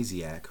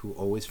amnesiac who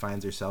always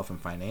finds herself in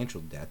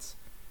financial debts.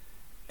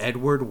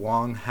 Edward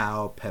Wong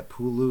Hao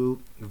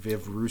Pepulu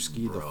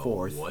Vivruski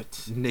IV,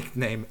 what?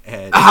 Nickname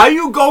Ed. How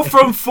you go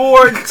from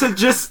 4 to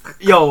just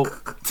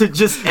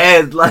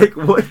Ed? Like,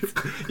 what?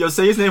 Yo,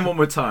 say his name one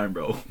more time,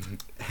 bro.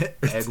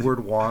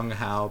 Edward Wong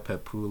Hao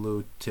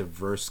Pepulu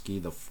Tversky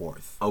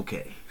IV.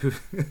 Okay.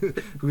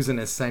 Who's an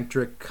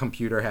eccentric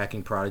computer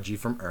hacking prodigy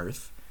from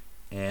Earth.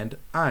 And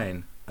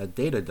Ein, a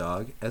data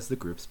dog, as the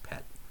group's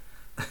pet.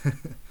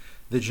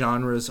 The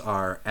genres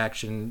are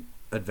action,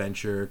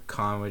 adventure,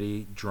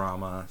 comedy,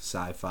 drama,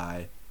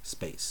 sci-fi,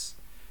 space.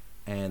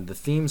 And the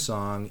theme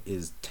song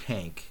is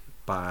Tank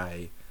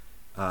by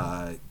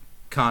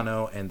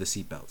Kano and the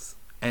Seatbelts.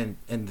 And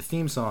the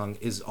theme song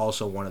is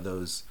also one of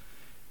those,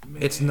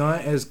 man. It's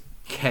not as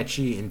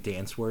catchy and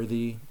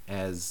dance-worthy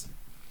as,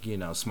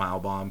 Smile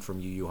Bomb from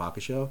Yu Yu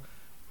Hakusho,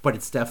 but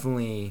it's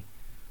definitely,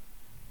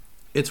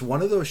 it's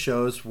one of those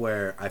shows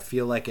where I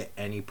feel like at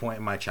any point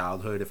in my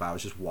childhood, if I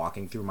was just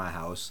walking through my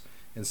house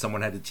and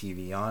someone had the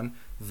TV on,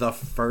 the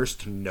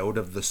first note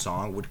of the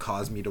song would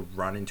cause me to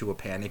run into a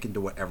panic into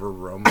whatever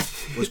room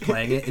was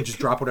playing it and just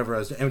drop whatever I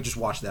was doing and just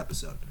watch the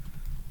episode.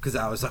 Because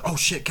I was like, oh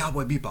shit,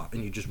 Cowboy Bebop.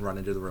 And you just run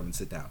into the room and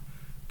sit down.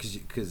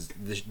 Because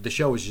the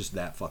show is just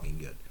that fucking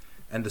good.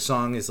 And the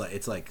song is like,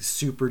 it's like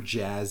super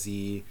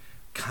jazzy,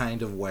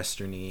 kind of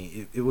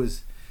westerny. It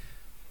was...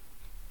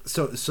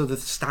 So the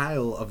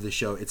style of the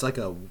show, it's like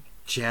a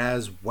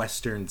jazz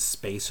western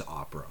space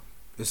opera.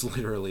 It's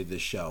literally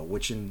this show,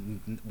 which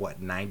in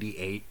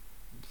 98,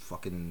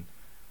 fucking,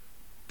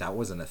 that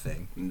wasn't a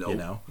thing.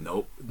 Nope.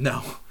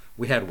 No,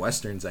 we had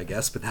westerns, I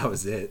guess, but that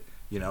was it.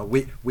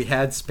 We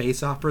had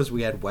space operas,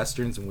 we had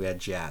westerns, and we had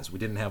jazz. We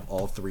didn't have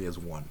all three as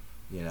one.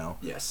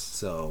 Yes.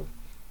 So,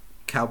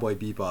 Cowboy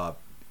Bebop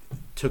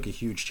took a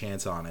huge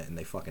chance on it, and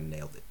they fucking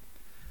nailed it.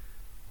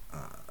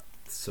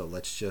 So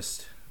let's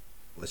just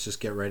let's just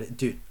get right.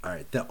 Dude, all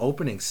right. The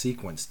opening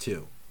sequence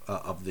too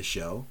of the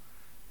show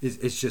is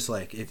it's just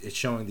like it's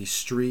showing a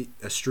street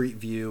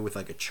view with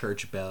like a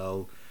church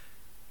bell,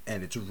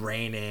 and it's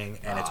raining,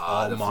 and it's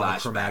all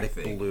monochromatic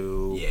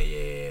blue.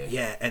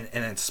 Yeah. And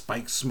then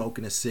Spike's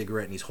smoking a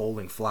cigarette, and he's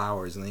holding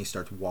flowers, and then he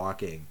starts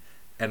walking,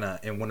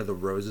 and one of the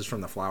roses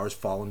from the flowers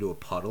fall into a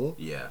puddle.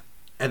 Yeah.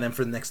 And then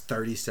for the next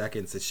 30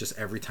 seconds, it's just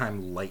every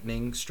time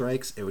lightning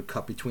strikes, it would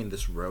cut between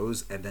this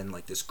rose and then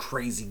like this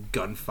crazy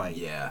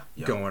gunfight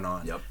going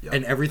on. Yep.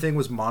 And everything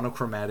was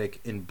monochromatic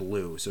in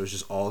blue, so it was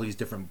just all these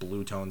different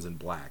blue tones and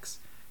blacks.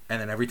 And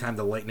then every time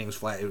the lightning was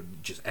flat, it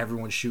would just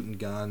everyone shooting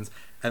guns.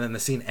 And then the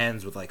scene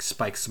ends with like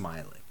Spike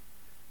smiling,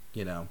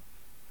 you know?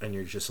 And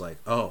you're just like,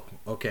 oh,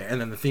 okay. And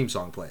then the theme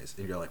song plays,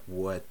 and you're like,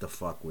 what the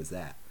fuck was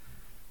that?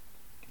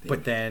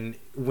 But then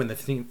when the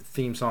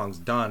theme song's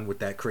done with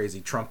that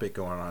crazy trumpet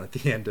going on at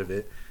the end of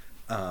it,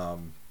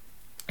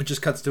 it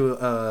just cuts to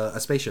a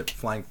spaceship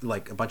flying,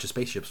 like a bunch of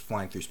spaceships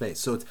flying through space.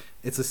 So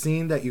it's a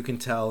scene that you can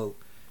tell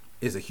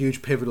is a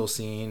huge pivotal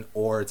scene,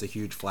 or it's a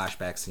huge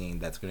flashback scene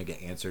that's going to get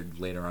answered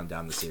later on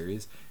down the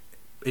series.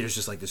 It is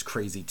just like this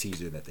crazy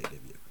teaser that they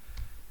give you.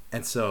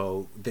 And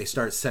so they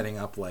start setting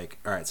up like,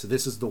 all right, so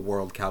this is the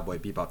world Cowboy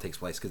Bebop takes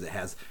place,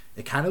 because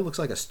it kind of looks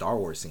like a Star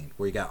Wars scene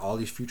where you got all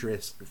these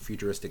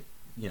futuristic,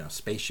 you know,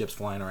 spaceships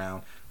flying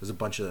around. There's a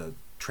bunch of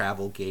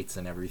travel gates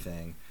and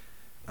everything.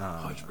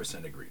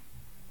 100% agree.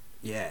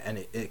 Yeah,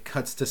 and it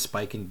cuts to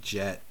Spike and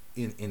Jet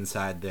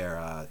inside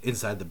the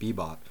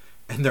Bebop,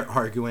 and they're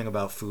arguing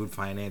about food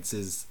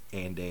finances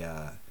and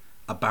a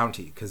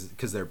bounty,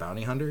 because they're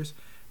bounty hunters,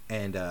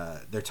 and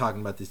they're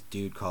talking about this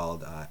dude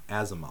called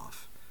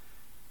Asimov.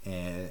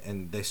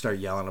 And they start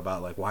yelling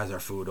about like, why is our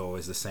food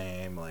always the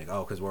same? Like,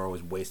 oh, because we're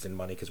always wasting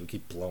money because we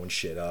keep blowing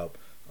shit up.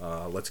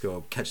 Let's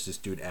go catch this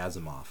dude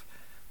Asimov.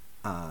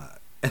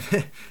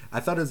 And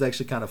I thought it was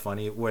actually kind of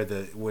funny where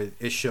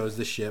it shows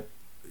the ship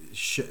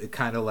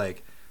kind of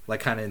like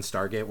kind of in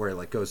Stargate, where it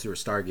like goes through a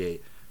Stargate,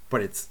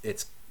 but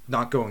it's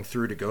not going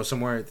through to go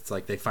somewhere. It's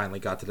like they finally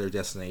got to their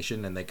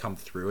destination and they come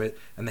through it,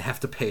 and they have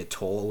to pay a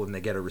toll and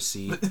they get a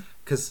receipt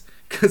because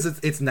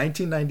it's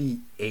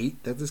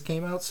 1998 that this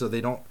came out, so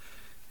they don't,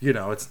 you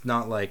know, it's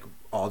not like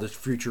all this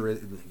future,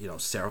 you know,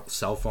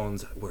 cell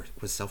phones.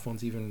 Was cell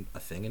phones even a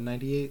thing in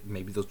 98?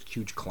 Maybe those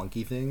huge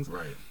clunky things.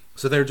 Right.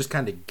 So they're just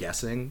kind of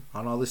guessing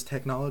on all this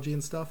technology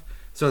and stuff.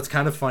 So it's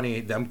kind of funny,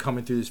 them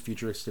coming through this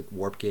futuristic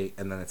warp gate,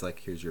 and then it's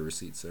like, here's your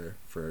receipt, sir,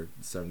 for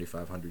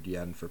 7,500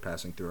 yen for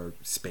passing through our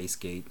space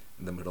gate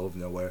in the middle of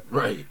nowhere.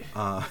 Right.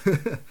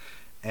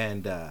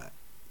 And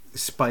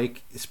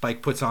Spike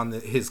puts on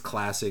his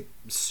classic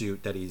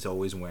suit that he's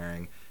always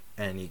wearing,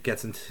 and he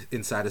gets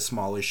inside a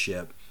smaller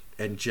ship,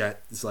 and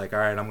Jet is like, all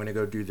right, I'm going to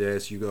go do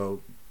this. You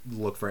go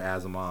look for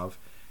Asimov.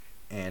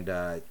 And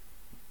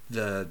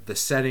the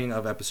setting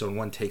of episode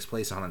 1 takes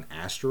place on an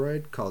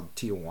asteroid called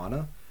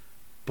Tijuana.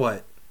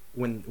 But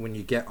when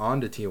you get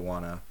onto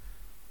Tijuana,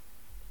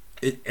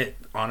 it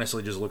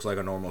honestly just looks like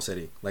a normal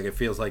city. Like, it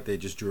feels like they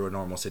just drew a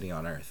normal city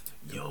on Earth.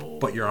 Yo,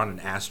 but you're on an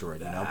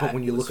asteroid, you know? But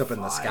when you look up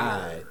in the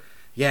sky,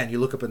 and you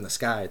look up in the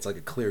sky, it's like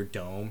a clear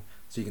dome,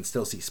 so you can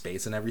still see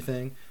space and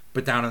everything.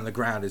 But down on the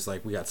ground is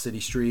like, we got city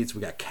streets,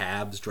 we got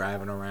cabs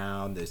driving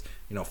around, there's,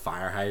 you know,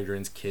 fire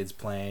hydrants, kids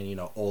playing, you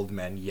know, old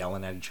men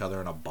yelling at each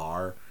other in a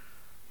bar.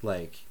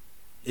 Like,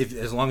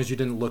 as long as you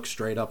didn't look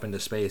straight up into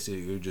space,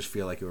 you would just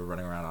feel like you were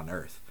running around on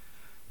Earth.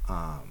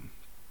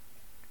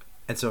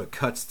 And so it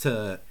cuts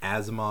to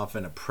Asimov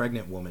and a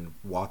pregnant woman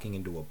walking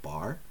into a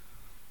bar,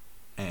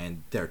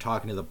 and they're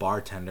talking to the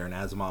bartender, and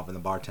Asimov and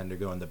the bartender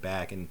go in the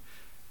back, and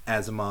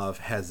Asimov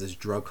has this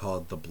drug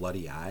called the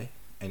Bloody Eye,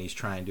 and he's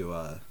trying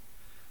to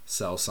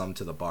sell some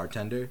to the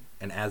bartender.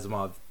 And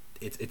Asimov,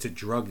 it's a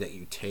drug that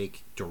you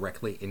take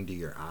directly into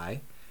your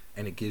eye,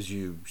 and it gives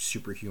you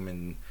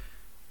superhuman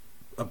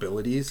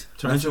abilities.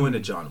 Turns you into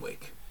John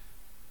Wick.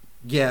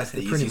 Yeah, that's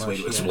the pretty easiest much,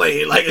 way to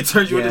explain. Like, it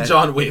turns you into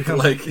John Wick.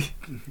 Like,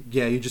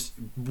 yeah, you just,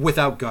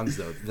 without guns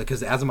though,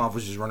 because Asimov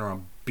was just running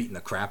around beating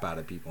the crap out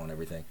of people and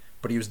everything,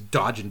 but he was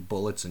dodging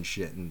bullets and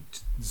shit, and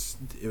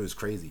it was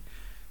crazy.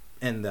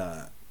 And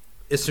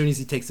as soon as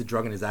he takes the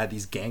drug in his eye,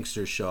 these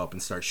gangsters show up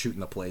and start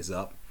shooting the place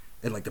up.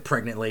 And like, the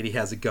pregnant lady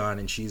has a gun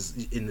and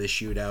she's in the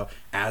shootout.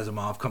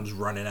 Asimov comes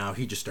running out.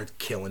 He just starts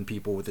killing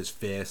people with his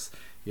fists.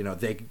 You know,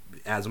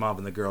 Asimov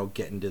and the girl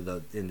get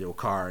into a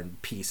car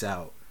and peace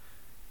out.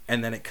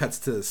 And then it cuts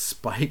to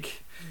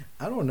Spike.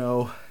 I don't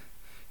know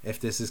if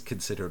this is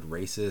considered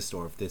racist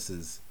or if this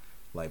is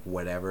like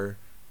whatever,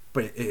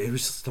 but it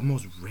was just the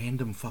most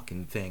random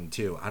fucking thing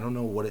too. I don't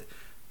know what it,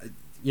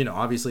 you know,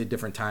 obviously a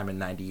different time in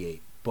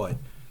 98, but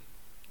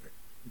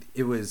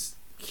he was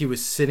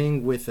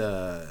sitting with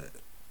I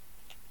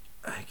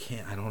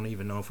don't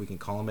even know if we can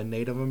call him a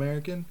Native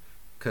American,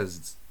 because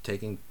it's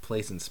taking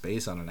place in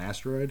space on an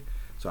asteroid.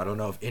 So I don't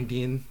know if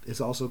Indian is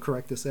also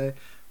correct to say.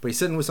 But he's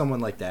sitting with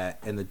someone like that,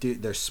 and the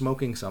dude, they're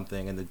smoking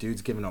something, and the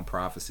dude's giving them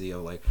prophecy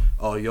of like,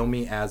 oh, you'll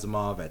meet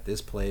Asimov at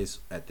this place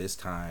at this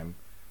time,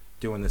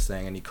 doing this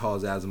thing, and he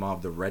calls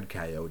Asimov the Red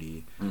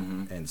Coyote,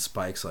 Mm-hmm. and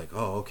Spike's like,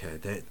 "Oh,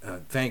 okay,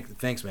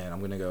 thanks, man.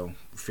 I'm gonna go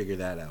figure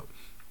that out."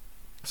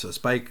 So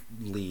Spike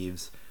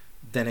leaves.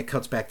 Then it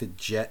cuts back to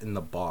Jet in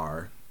the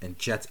bar, and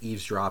Jet's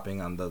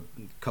eavesdropping on the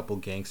couple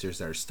gangsters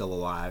that are still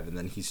alive, and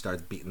then he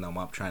starts beating them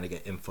up, trying to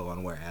get info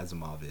on where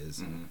Asimov is.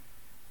 Mm-hmm.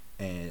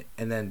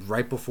 And then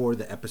right before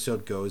the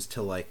episode goes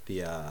to like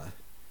the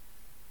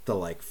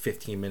like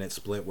 15-minute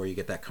split where you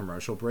get that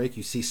commercial break,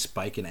 you see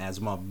Spike and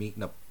Asimov meet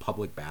in a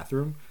public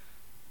bathroom,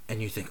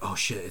 and you think, oh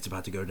shit, it's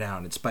about to go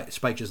down. And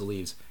Spike just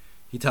leaves.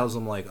 He tells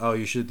him like, oh,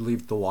 you should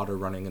leave the water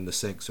running in the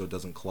sink so it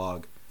doesn't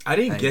clog. I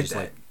didn't get that.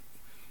 Like,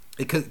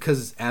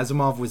 because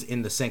Asimov was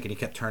in the sink and he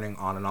kept turning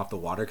on and off the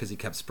water because he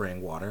kept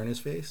spraying water in his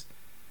face.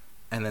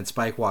 And then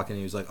Spike walked in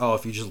and he was like, oh,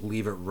 if you just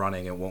leave it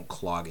running, it won't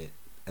clog it.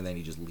 And then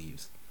he just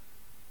leaves.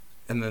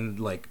 And then,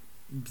 like,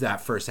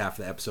 that first half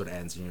of the episode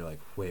ends and you're like,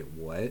 wait,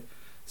 what?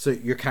 So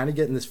you're kind of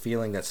getting this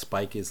feeling that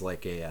Spike is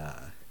like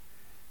a,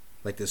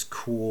 like this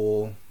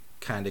cool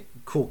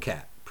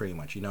cat, pretty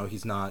much. You know,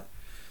 he's not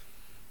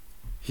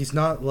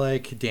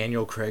like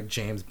Daniel Craig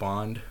James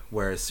Bond,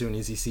 where as soon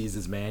as he sees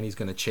his man, he's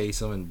gonna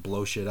chase him and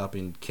blow shit up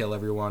and kill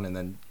everyone and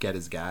then get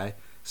his guy.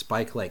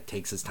 Spike like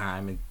takes his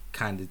time and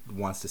kind of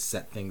wants to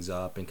set things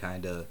up and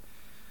kind of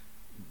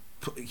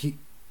he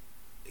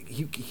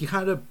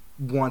kind of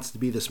wants to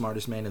be the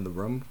smartest man in the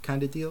room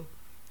kind of deal,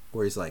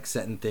 where he's like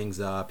setting things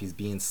up, he's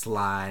being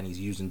sly and he's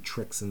using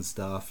tricks and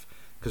stuff.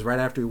 Because right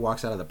after he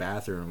walks out of the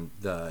bathroom,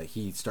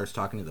 he starts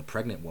talking to the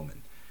pregnant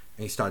woman.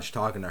 And he starts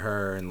talking to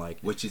her and like,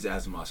 which is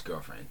Asimov's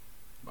girlfriend,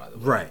 by the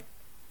way. Right.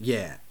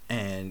 Yeah.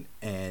 And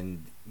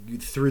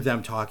through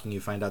them talking, you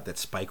find out that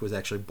Spike was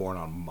actually born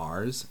on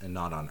Mars and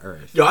not on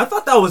Earth. Yo, I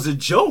thought that was a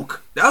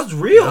joke. That was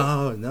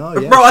real. No,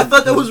 yeah. Bro, I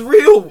thought that was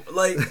real.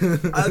 Like,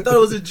 I thought it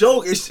was a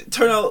joke. It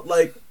turned out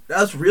like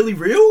that's really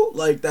real.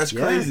 Like, that's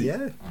crazy.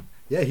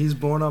 Yeah. He's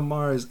born on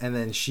Mars, and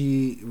then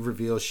she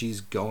reveals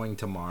she's going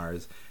to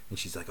Mars, and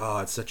she's like, "Oh,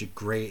 it's such a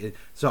great."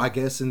 So I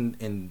guess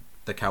in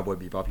the Cowboy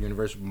Bebop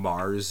universe,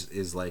 Mars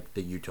is like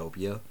the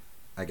utopia.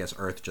 I guess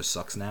Earth just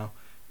sucks now,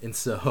 and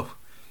so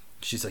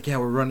she's like, "Yeah,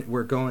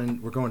 we're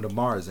going to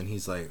Mars," and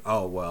he's like,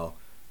 "Oh well,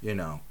 you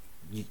know,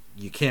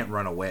 you can't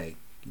run away.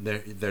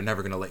 They're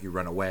never gonna let you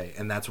run away."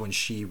 And that's when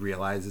she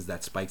realizes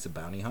that Spike's a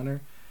bounty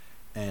hunter,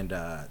 and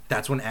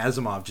that's when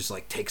Asimov just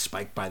like takes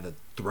Spike by the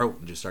throat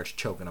and just starts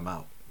choking him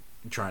out,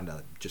 trying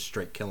to just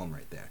straight kill him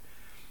right there.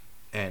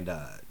 And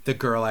the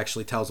girl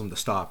actually tells him to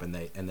stop, and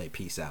they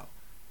peace out.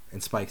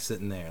 And Spike's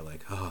sitting there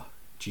like, oh,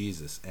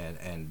 Jesus.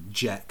 And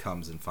Jet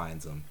comes and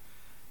finds him.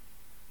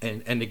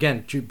 And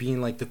again, being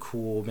like the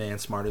cool man,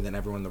 smarter than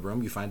everyone in the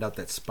room, you find out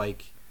that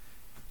Spike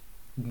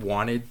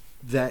wanted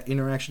that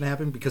interaction to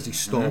happen because he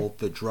stole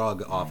the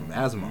drug off of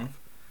Asimov.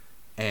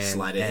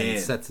 And,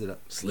 sets it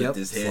up. Slipped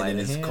his hand in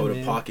his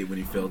coat pocket when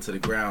he fell to the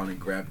ground and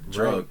grabbed the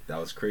drug. Right. That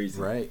was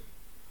crazy. Right.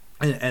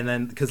 And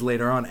then, because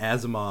later on,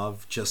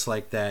 Asimov, just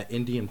like that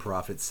Indian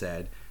prophet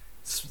said,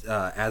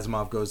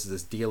 Asimov goes to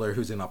this dealer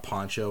who's in a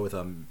poncho with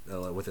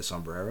a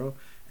sombrero,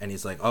 and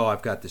he's like, "Oh,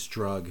 I've got this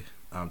drug.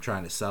 I'm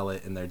trying to sell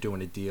it," and they're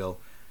doing a deal,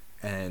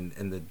 and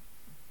the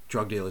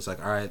drug dealer's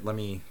like, "All right, let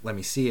me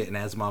see it," and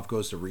Asimov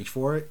goes to reach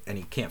for it, and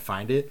he can't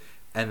find it,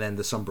 and then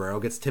the sombrero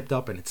gets tipped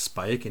up, and it's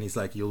Spike, and he's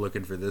like, "You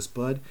looking for this,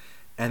 bud?"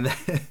 And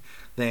then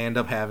they end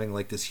up having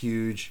like this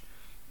huge.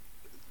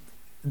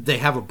 They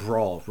have a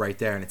brawl right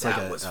there, and it's that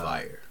like was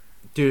fire,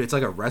 dude. It's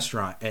like a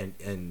restaurant,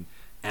 and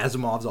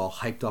Asimov's all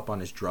hyped up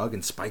on his drug,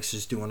 and Spike's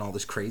just doing all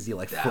this crazy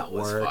like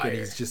footwork, and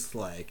he's just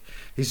like,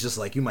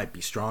 you might be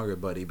stronger,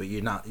 buddy, but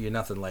you're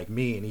nothing like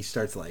me. And he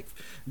starts like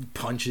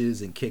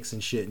punches and kicks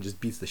and shit, and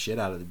just beats the shit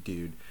out of the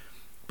dude.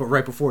 But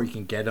right before you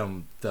can get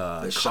him,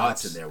 the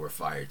shots in there were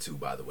fire too,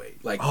 by the way.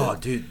 Like,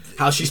 dude,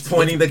 how she's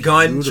pointing the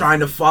gun,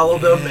 trying to follow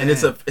them, and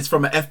it's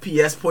from an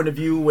FPS point of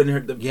view when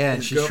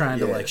and she's trying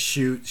to like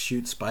shoot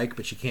Spike,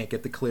 but she can't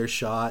get the clear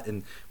shot.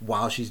 And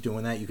while she's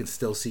doing that, you can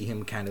still see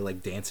him kind of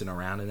like dancing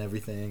around and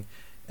everything.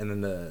 And then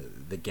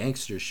the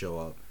gangsters show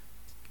up,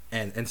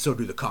 and so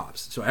do the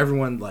cops. So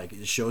everyone like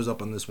shows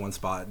up on this one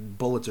spot.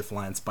 Bullets are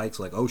flying. Spike's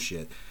like, oh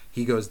shit.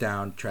 He goes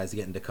down, tries to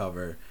get into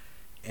cover,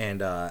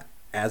 and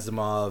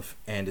Asimov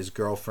and his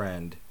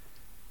girlfriend,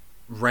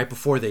 right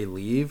before they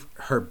leave,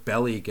 her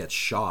belly gets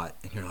shot,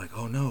 and you're like,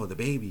 oh no, the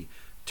baby.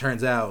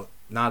 Turns out,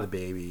 not a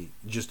baby,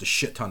 just a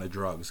shit ton of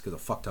drugs, because a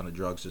fuck ton of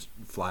drugs just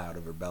fly out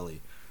of her belly.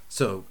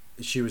 So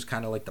she was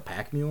kind of like the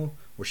pack mule,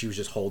 where she was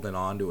just holding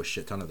on to a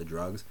shit ton of the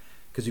drugs,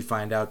 because you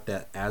find out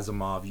that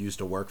Asimov used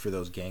to work for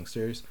those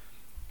gangsters,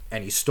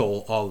 and he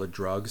stole all the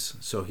drugs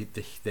so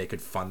they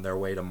could fund their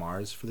way to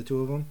Mars for the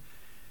two of them.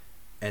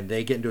 And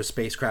they get into a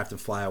spacecraft and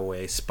fly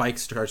away. Spike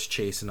starts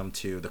chasing them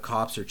too. The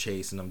cops are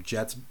chasing them.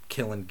 Jet's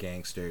killing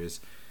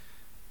gangsters.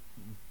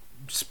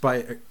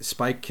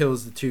 Spike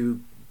kills the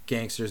two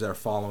gangsters that are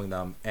following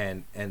them,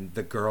 and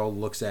the girl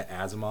looks at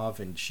Asimov,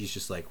 and she's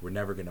just like, we're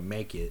never gonna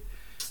make it.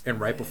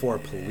 And right before a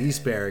police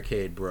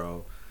barricade,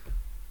 bro,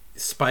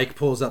 Spike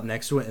pulls up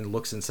next to it and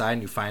looks inside,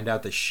 and you find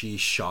out that she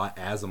shot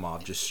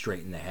Asimov just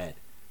straight in the head.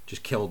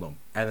 just killed him.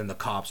 And then the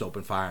cops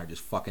open fire and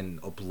just fucking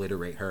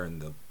obliterate her in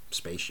the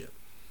spaceship.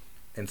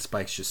 And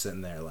Spike's just sitting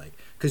there like,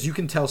 because you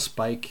can tell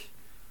Spike,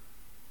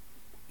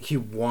 he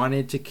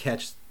wanted to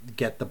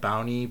get the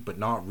bounty, but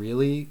not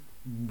really.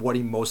 What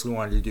he mostly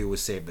wanted to do was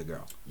save the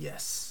girl.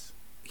 Yes.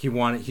 He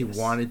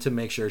wanted to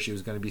make sure she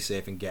was going to be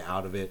safe and get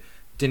out of it.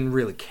 Didn't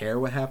really care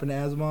what happened to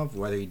Asimov,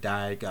 whether he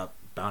died, got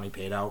bounty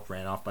paid out,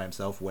 ran off by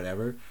himself,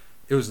 whatever.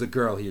 It was the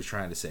girl he was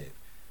trying to save.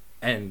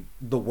 And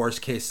the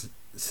worst case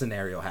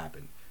scenario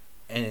happened.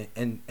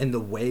 And the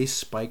way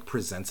Spike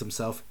presents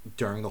himself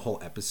during the whole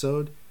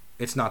episode,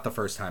 it's not the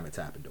first time it's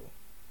happened to him.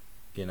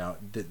 You know,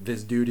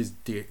 this dude is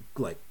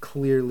like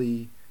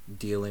clearly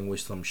dealing with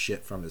some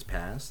shit from his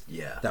past.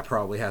 Yeah. That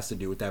probably has to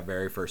do with that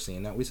very first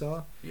scene that we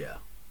saw. Yeah.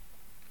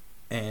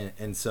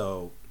 And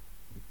so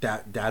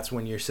that's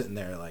when you're sitting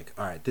there like,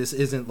 all right, this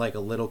isn't like a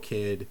little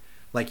kid.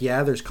 Like,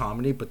 yeah, there's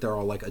comedy, but they're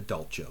all like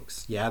adult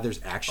jokes. Yeah,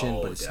 there's action,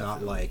 but it's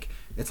definitely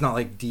not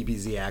like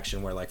DBZ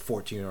action where like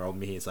 14-year-old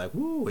me is like,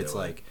 woo. It's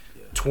like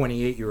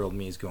 28-year-old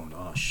me is going,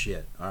 oh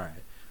shit, all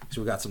right. So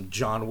we got some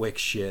John Wick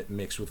shit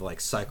mixed with like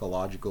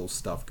psychological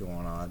stuff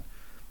going on.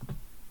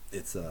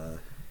 It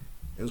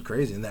was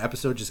crazy, and the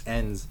episode just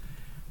ends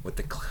with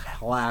the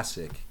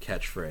classic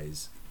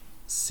catchphrase,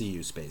 "See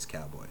you, space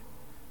cowboy,"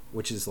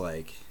 which is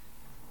like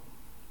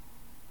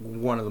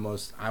one of the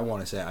most, I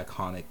want to say,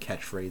 iconic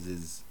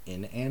catchphrases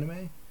in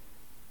anime.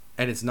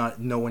 And it's not,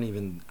 I don't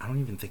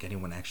even think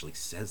anyone actually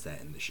says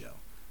that in the show.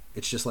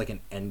 It's just like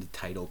an end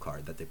title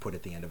card that they put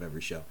at the end of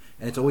every show.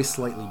 And it's always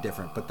slightly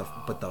different, but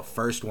the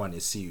first one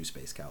is "See you,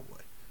 space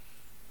cowboy."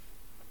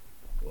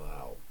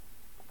 Wow.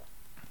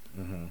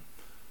 Mm-hmm.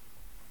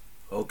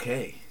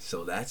 Okay,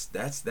 so that's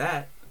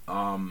that.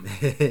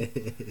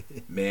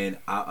 Man,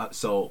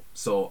 so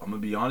I'm gonna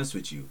be honest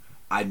with you.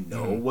 I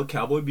know what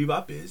Cowboy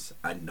Bebop is.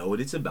 I know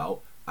what it's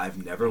about.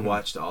 I've never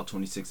watched all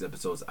 26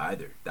 episodes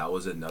either. That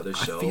was another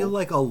show. I feel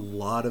like a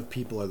lot of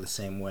people are the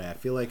same way. I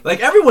feel like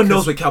everyone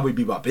knows what Cowboy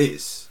Bebop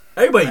is.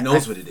 Everybody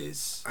knows what it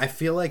is. I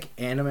feel like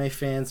anime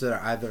fans that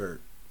are either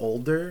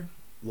older,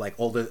 like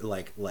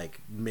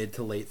mid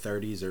to late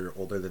 30s or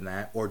older than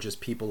that, or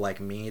just people like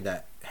me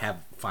that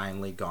have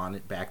finally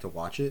gone back to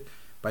watch it.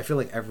 But I feel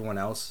like everyone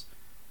else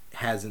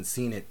hasn't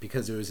seen it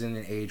because it was in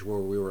an age where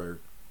we were,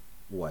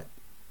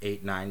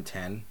 8, 9,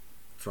 10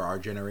 for our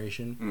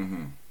generation.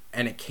 Mm-hmm.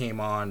 And it came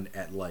on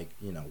at 1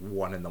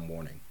 in the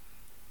morning.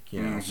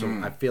 You know,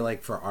 mm-hmm. So I feel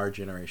like for our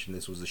generation,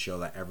 this was a show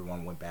that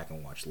everyone went back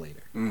and watched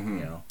later. Mm-hmm.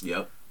 You know?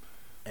 Yep.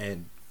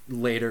 And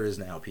later is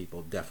now.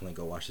 People definitely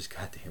go watch this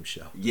goddamn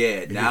show.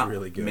 Yeah, now,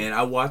 really good. Man,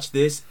 I watched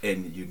this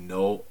and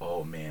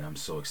oh man, I'm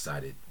so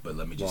excited. But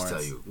let me just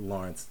tell you.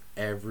 Lawrence,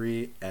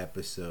 every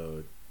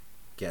episode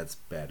gets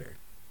better.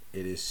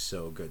 It is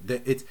so good.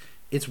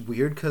 It's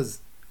weird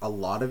because a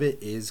lot of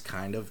it is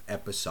kind of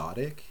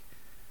episodic,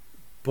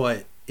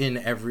 but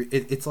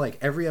it's like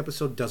every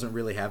episode doesn't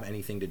really have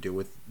anything to do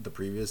with the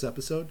previous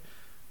episode,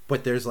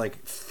 but there's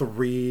like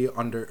 2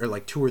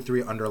 or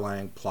 3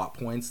 underlying plot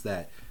points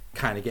that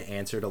kind of get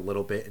answered a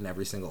little bit in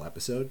every single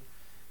episode.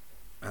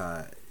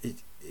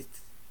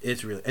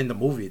 It's really, in the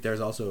movie there's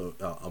also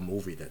a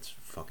movie that's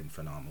fucking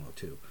phenomenal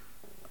too,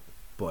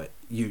 but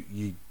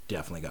you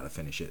definitely got to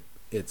finish it.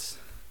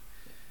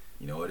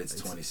 You know what? It's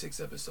 26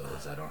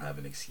 episodes. I don't have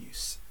an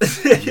excuse.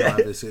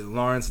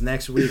 Lawrence,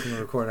 next week when we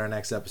record our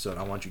next episode,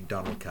 I want you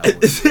done with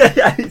Cowboys.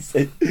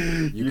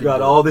 you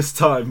got all this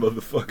time,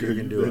 motherfucker. You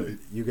can do it.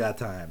 You got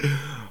time.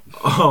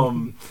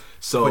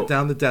 So put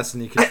down the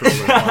Destiny controller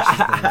and watch this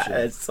damn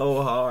shit. It's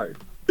so hard.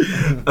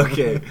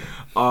 Okay.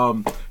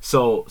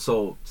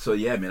 So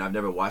yeah, man. I've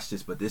never watched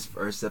this, but this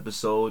first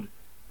episode,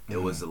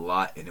 it was a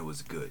lot and it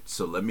was good.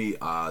 So let me.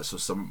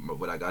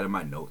 What I got in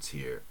my notes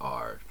here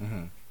are.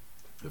 Mm-hmm.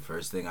 The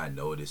first thing I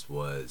noticed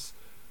was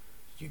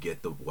you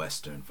get the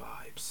Western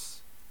vibes.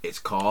 It's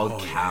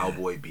called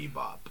Cowboy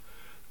Bebop,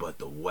 but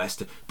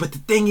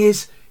the thing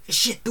is, this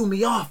shit threw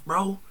me off,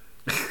 bro.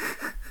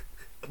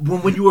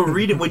 when you were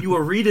reading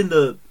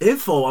the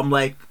info, I'm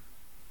like,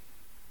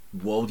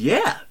 well,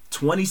 yeah,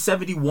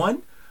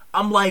 2071.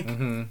 I'm like,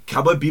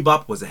 Cowboy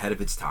Bebop was ahead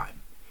of its time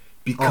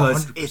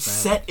because it's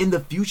set in the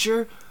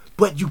future.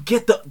 But you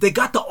get they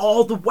got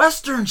all the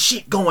Western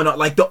shit going on,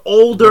 like the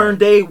older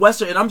day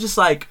Western, and I'm just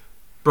like,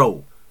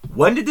 bro,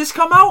 when did this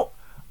come out?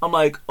 I'm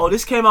like,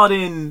 this came out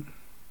in,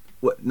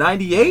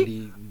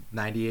 98?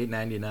 98,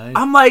 99?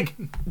 I'm like,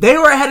 they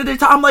were ahead of their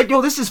time. I'm like,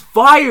 yo, this is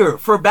fire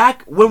for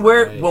back when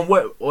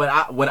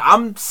when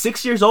I'm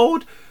 6 years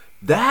old.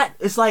 That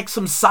is like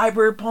some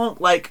cyberpunk,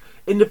 like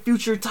in the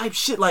future type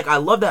shit. Like, I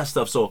love that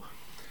stuff. So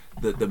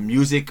the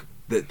music,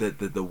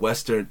 the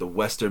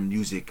Western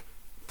music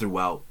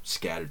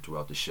scattered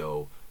throughout the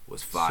show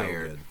was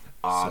fire. So good.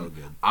 So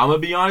good. I'm gonna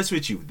be honest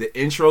with you. The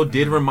intro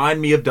did remind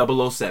me of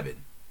 007.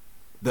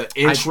 The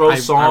intro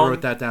song. I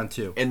wrote that down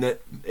too. And the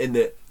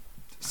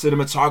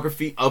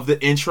cinematography of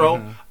the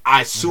intro.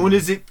 As soon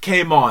as it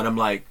came on, I'm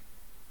like,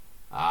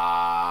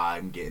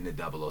 I'm getting the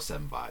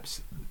 007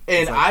 vibes.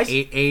 And like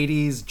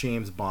 80s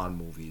James Bond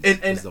movies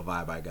is the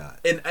vibe I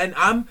got.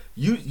 And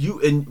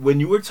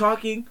when you were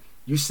talking,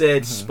 you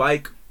said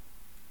Spike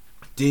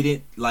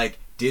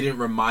didn't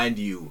remind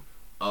you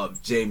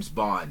of James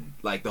Bond,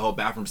 like the whole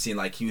bathroom scene,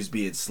 like he was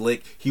being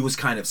slick. He was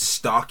kind of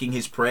stalking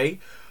his prey.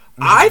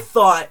 I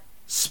thought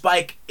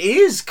Spike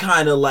is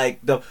kind of like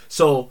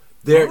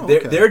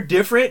they're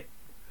different,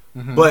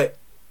 but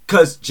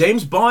because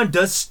James Bond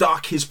does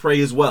stalk his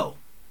prey as well.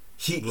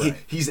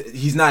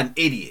 He's not an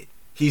idiot.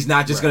 He's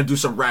not just gonna do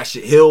some rash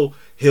shit.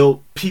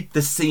 He'll peep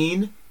the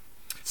scene,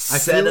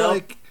 set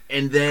up.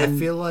 And then I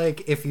feel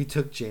like if you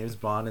took James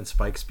Bond and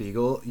Spike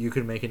Spiegel, you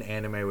could make an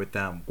anime with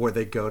them where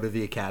they go to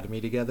the academy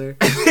together.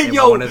 And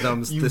one of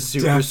them's the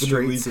super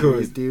straight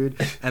serious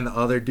dude, and the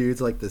other dude's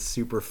like the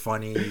super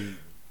funny.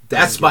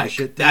 That's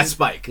Spike. That's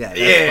Spike. Yeah,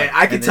 Spike.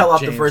 I could tell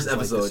off the first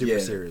episode. Like the super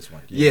serious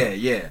one.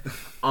 Yeah.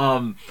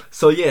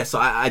 So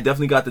I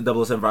definitely got the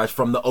 007 vibes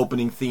from the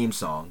opening theme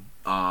song.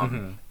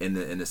 In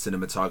the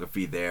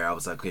cinematography there, I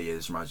was like, okay, yeah,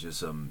 this reminds you of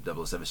some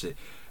 007 shit.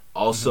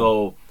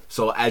 Also.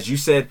 So as you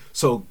said,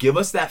 give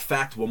us that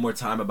fact one more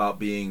time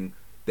about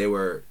they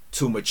were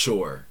too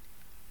mature,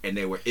 and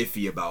they were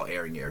iffy about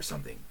airing it or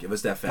something. Give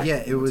us that fact.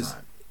 Yeah, it was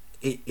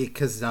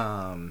because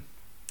the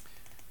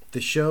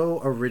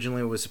show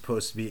originally was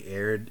supposed to be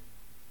aired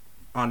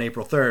on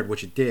April 3rd,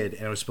 which it did,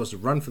 and it was supposed to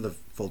run for the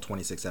full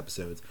 26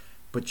 episodes.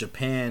 But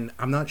Japan,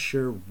 I'm not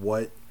sure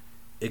what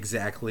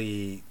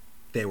exactly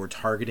they were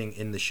targeting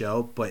in the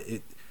show, but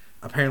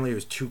apparently it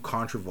was too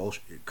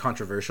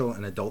controversial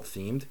and adult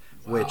themed,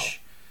 wow.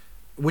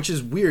 Which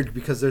is weird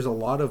because there's a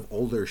lot of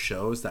older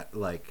shows that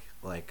like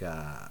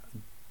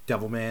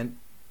Devilman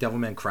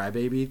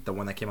Crybaby, the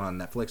one that came out on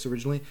Netflix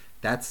originally.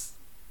 That's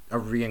a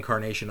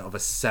reincarnation of a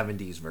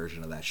 70s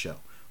version of that show,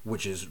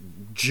 which is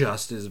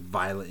just as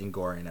violent and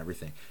gory and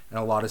everything. And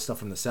a lot of stuff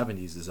from the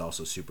 70s is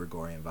also super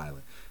gory and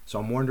violent. So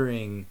I'm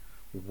wondering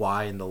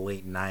why in the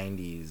late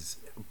 90s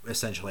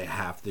essentially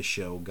half the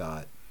show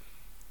got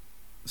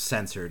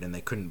censored and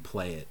they couldn't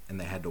play it, and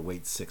they had to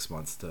wait 6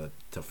 months to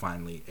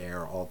finally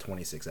air all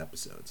 26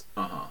 episodes.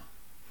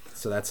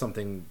 So that's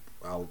something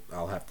I'll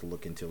have to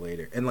look into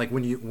later. And like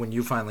when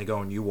you finally go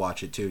and you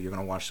watch it too, you're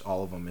gonna watch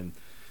all of them, and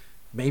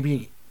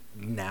maybe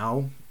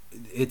now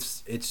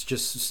it's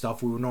just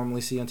stuff we would normally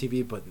see on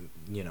TV, but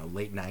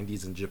late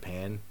 90s in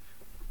Japan,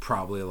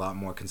 probably a lot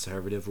more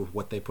conservative with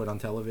what they put on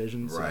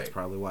television, so that's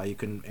probably why you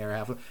couldn't air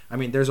half of. I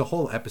mean, there's a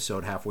whole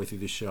episode halfway through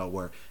the show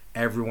where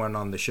everyone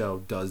on the show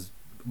does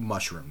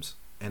mushrooms,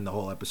 and the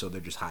whole episode they're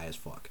just high as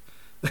fuck.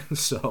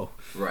 So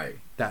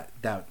that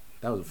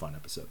was a fun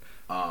episode.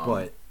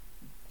 But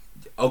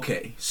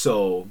okay,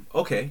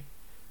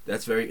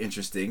 that's very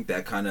interesting.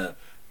 That kind of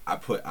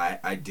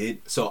I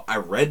did. So I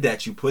read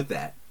that you put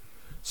that.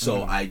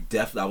 So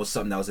that was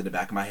something that was in the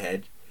back of my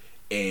head.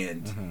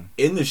 And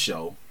in the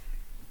show,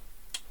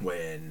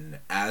 when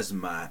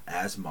Asmoth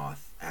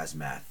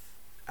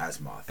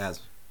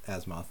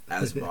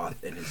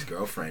and his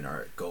girlfriend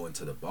are going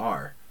to the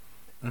bar,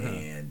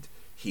 and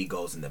he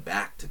goes in the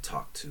back to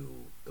talk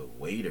to the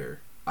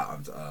waiter,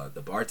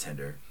 the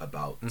bartender,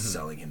 about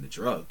selling him the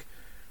drug.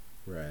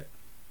 Right.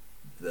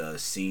 The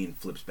scene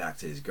flips back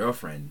to his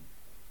girlfriend,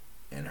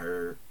 and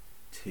her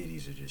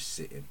titties are just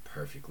sitting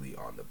perfectly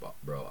on the bar.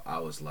 Bro, I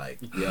was like,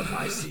 yep,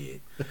 I see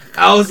it.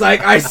 I was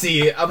like, I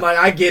see it. I'm like,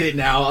 I get it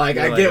now. Like,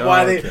 I get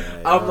why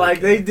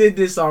they did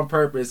this on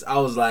purpose. I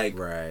was like,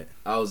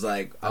 I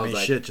mean,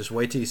 shit, just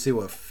wait till you see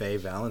what Faye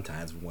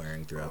Valentine's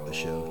wearing throughout the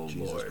show.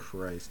 Jesus Lord.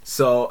 Christ.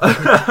 So,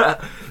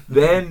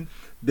 then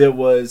there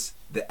was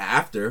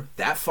after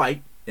that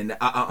fight, and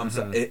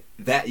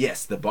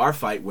the bar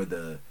fight where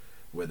the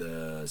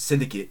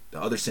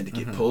other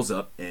syndicate pulls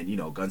up,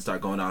 and guns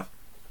start going off.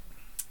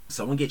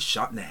 Someone gets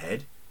shot in the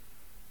head.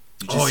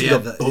 You just see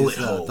the bullet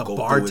hole. The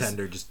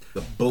bartender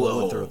the bullet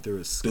hole through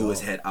his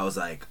head. I was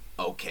like,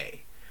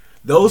 okay,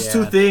 those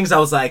two things. I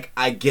was like,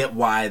 I get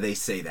why they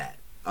say that.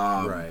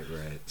 Right.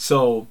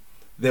 So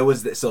there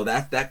was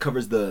that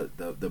covers the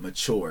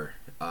mature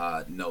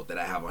note that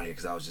I have on here,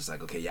 because I was just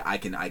like, okay, yeah, I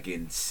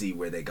can see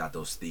where they got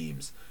those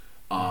themes.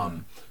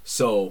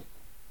 So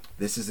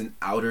this is an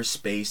outer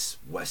space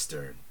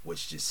western,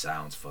 which just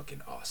sounds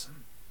fucking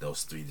awesome.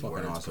 Those three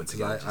words awesome, put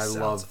together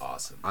sounds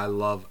awesome. I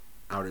love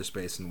outer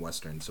space and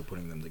western, so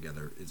putting them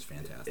together is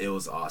fantastic. It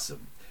was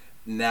awesome.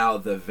 Now,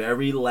 the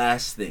very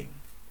last thing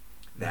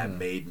that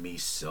made me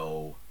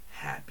so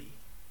happy,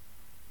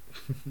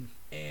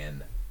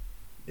 and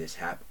this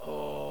happened.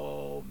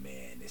 Oh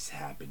man, this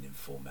happened in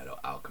Full Metal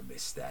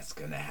Alchemist. That's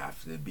gonna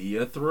have to be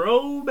a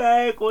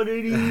throwback. One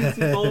of these.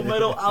 Full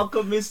Metal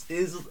Alchemist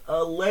is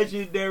a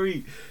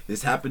legendary.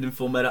 This happened in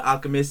Full Metal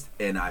Alchemist,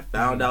 and I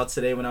found out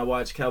today when I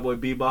watched Cowboy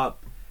Bebop.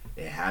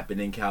 It happened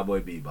in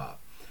Cowboy Bebop.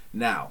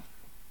 Now,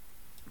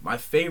 my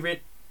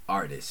favorite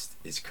artist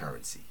is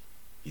Currency.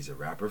 He's a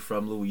rapper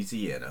from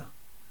Louisiana.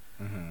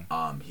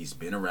 He's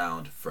been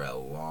around for a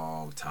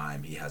long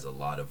time. He has a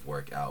lot of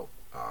work out.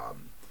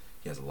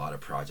 He has a lot of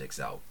projects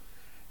out.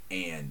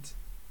 And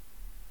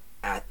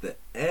at the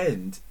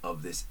end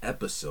of this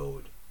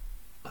episode,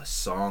 a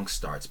song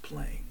starts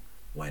playing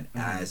when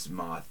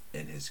Asmoth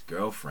and his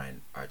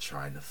girlfriend are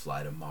trying to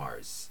fly to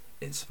Mars,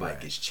 and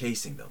Spike is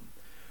chasing them.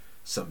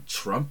 Some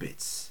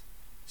trumpets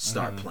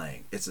start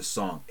playing. It's a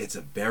song. It's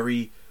a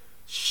very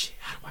shit.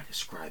 How do I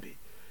describe it?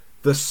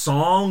 The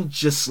song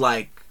just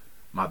like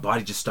my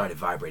body just started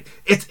vibrating.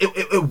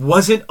 It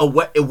wasn't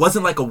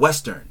like a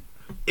Western.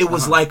 It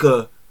was like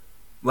a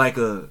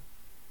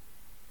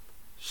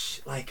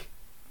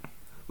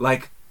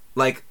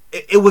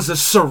it was a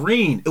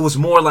serene. It was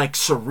more like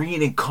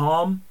serene and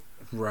calm.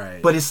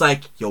 Right. But it's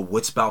like, yo,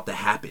 what's about to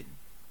happen?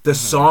 The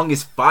song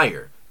is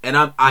fire, and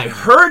I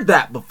heard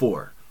that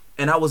before,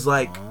 and I was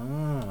like,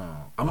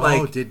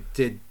 did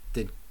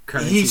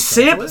Currency he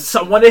sampled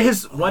one of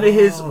his.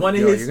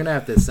 You're gonna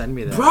have to send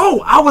me that, bro.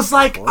 I was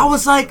like,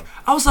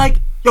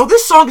 yo,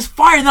 this song is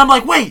fire, and I'm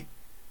like, wait,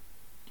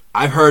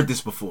 I've heard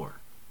this before,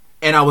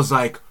 and I was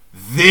like,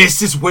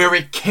 this is where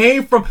it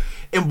came from.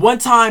 And one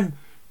time,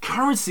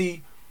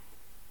 Currency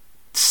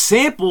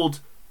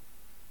sampled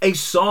a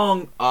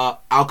song,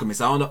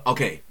 Alchemist. I don't know.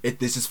 Okay,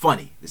 this is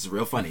funny. This is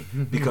real funny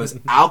because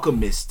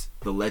Alchemist,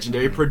 the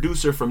legendary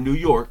producer from New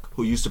York,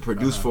 who used to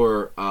produce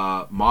for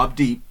Mobb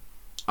Deep,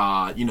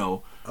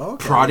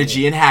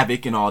 Prodigy and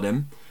Havoc and all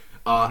them,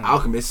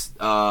 Alchemist.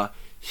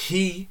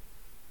 He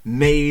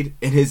made,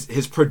 and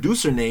his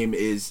producer name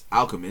is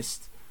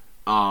Alchemist.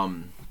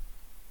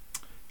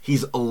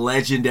 He's a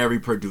legendary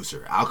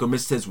producer.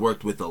 Alchemist has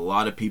worked with a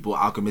lot of people.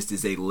 Alchemist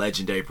is a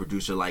legendary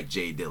producer like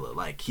Jay Dilla.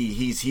 Like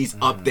he's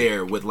up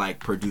there with like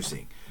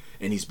producing,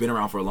 and he's been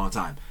around for a long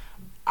time.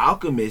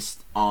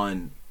 Alchemist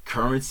on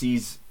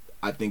Currency's,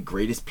 I think,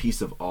 greatest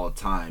piece of all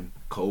time,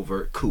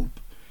 Covert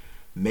Coupe,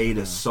 made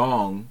a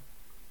song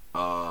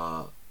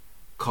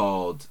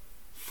called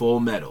Full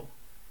Metal,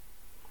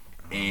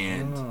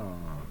 and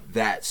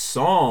that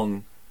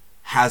song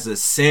has a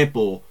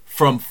sample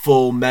from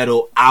Full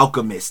Metal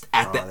Alchemist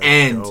at the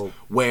end,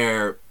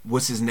 where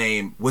what's his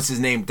name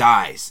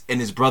dies, and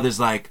his brother's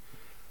like,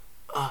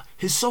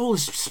 his soul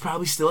is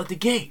probably still at the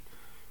gate.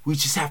 We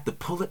just have to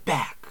pull it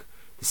back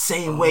the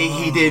same way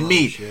he did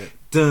me.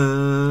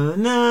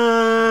 And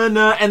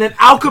then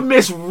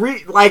Alchemist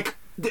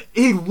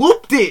he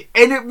looped it,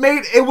 and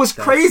it was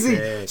crazy.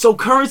 Sick. So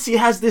Currency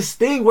has this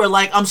thing where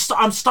like I'm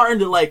starting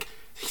to like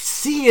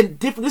seeing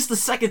different. This is the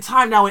second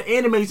time now in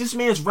anime. This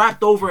man's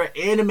rapped over an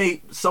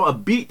anime, a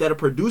beat that a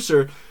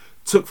producer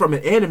took from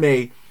an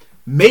anime,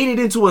 made it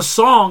into a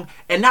song,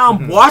 and now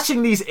I'm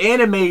watching these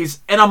animes,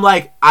 and I'm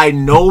like, I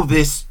know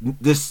this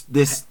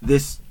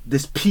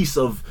piece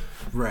of.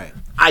 Right.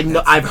 I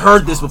know. I've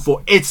heard this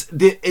before. It's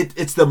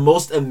the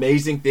most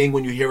amazing thing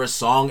when you hear a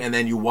song and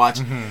then you watch.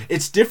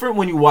 It's different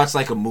when you watch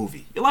like a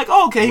movie. You're like,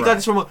 oh, okay, he got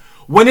this from.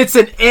 When it's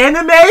an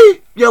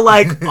anime, you're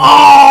like,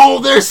 oh,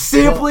 they're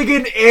sampling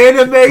an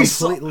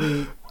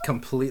anime.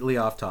 Completely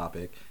off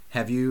topic.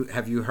 Have you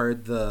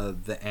heard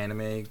the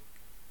anime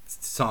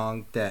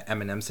song that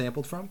Eminem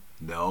sampled from?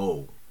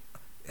 No.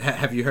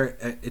 Have you heard?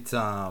 It's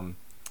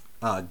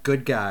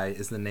Good Guy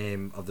is the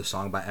name of the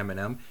song by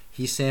Eminem.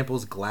 He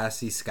samples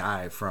Glassy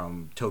Sky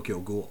from Tokyo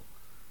Ghoul.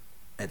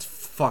 It's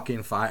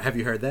fucking fire. Have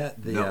you heard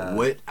that? No,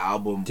 what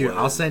album? Dude,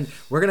 I'll send.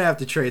 We're gonna have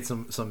to trade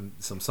some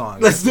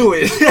songs. Let's do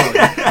it.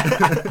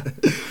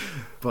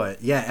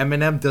 But yeah,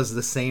 Eminem does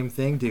the same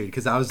thing, dude.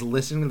 Because I was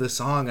listening to the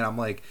song and I'm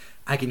like,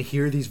 I can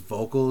hear these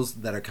vocals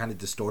that are kind of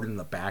distorted in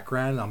the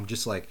background. And I'm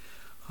just like,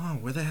 oh,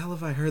 where the hell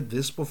have I heard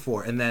this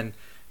before? And then,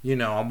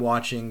 I'm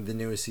watching the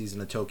newest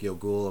season of Tokyo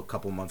Ghoul a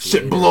couple months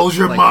later. Shit blows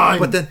your mind.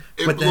 But then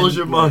blows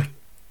your mind.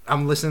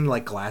 I'm listening to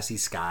like Glassy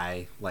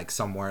Sky, like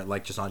somewhere,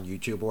 like just on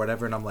YouTube or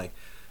whatever, and I'm like,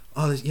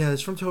 oh yeah,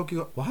 it's from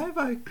Tokyo. Why have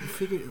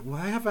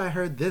I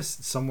heard this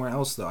somewhere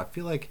else though? I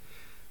feel like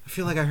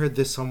I heard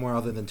this somewhere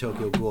other than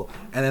Tokyo Ghoul.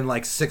 And then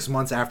like 6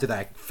 months after that,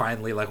 I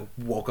finally like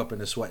woke up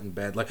in a sweat in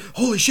bed, like,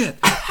 holy shit.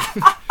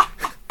 I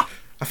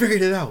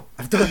figured it out.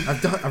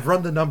 I've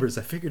run the numbers.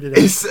 I figured it out.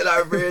 He said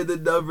I ran the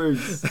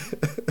numbers.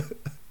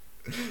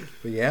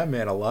 But yeah,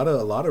 man, a lot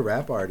of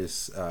rap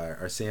artists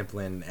are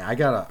sampling. I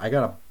got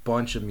a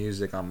bunch of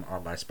music on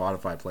my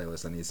Spotify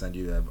playlist. I need to send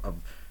you of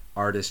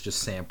artists just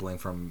sampling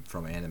from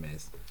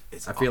animes.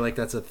 I feel like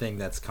that's a thing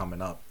that's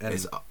coming up,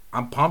 and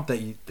I'm pumped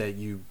that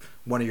you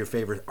one of your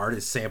favorite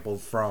artists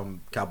sampled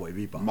from Cowboy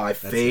Bebop. My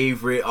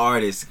favorite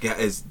artist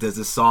does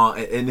a song,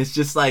 and it's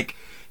just like,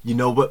 you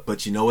know what?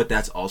 But you know what?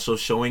 That's also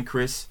showing,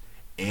 Chris.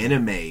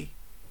 Anime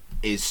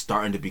is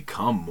starting to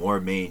become more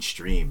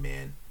mainstream,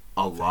 man.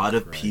 A lot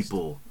of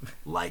people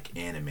like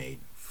anime.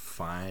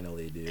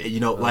 Finally,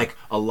 dude. Like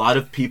a lot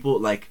of people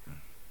like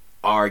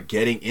are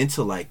getting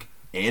into like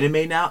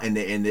anime now, and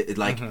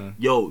like,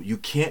 yo, you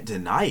can't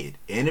deny it.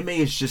 Anime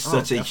is just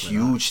such a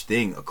huge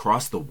thing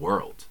across the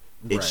world.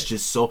 It's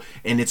just so,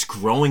 and it's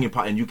growing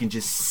and you can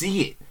just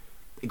see it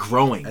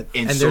growing.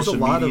 And there's a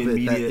lot of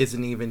it that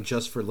isn't even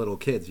just for little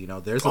kids.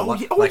 There's a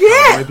lot like Cowboy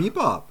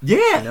Bebop.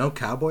 Yeah,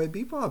 Cowboy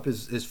Bebop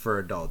is for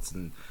adults,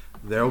 and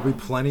there will be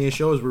plenty of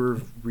shows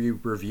we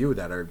review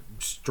that are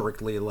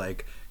strictly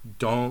like,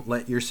 don't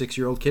let your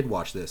 6-year-old kid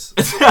watch this.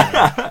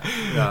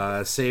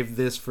 Save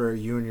this for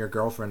you and your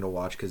girlfriend to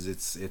watch because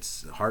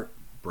it's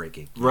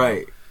heartbreaking.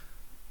 Right.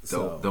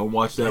 So, don't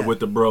watch that with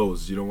the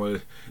bros. You don't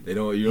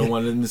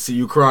want them to see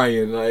you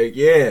crying. Like,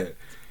 yeah.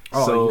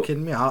 Oh, so, are you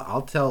kidding me?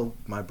 I'll tell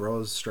my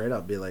bros straight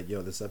up, be like,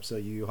 yo, this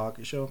episode Yu Yu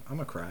Hakusho, I'm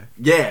gonna cry.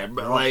 Yeah,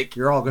 but like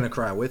you're all gonna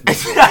cry with me.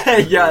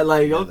 yeah,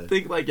 like don't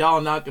think like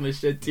y'all not gonna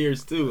shed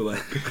tears too.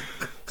 Like,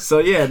 so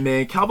yeah,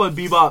 man, Cowboy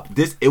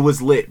Bebop, it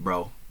was lit,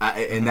 bro.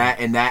 And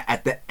that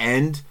at the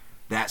end,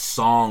 that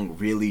song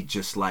really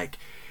just like,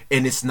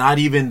 and it's not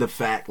even the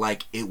fact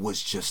like it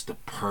was just the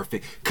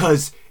perfect,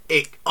 cause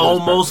it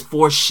almost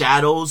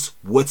foreshadows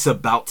what's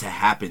about to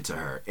happen to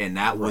her, and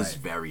that was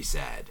very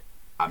sad.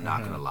 I'm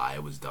not gonna lie,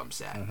 it was dumb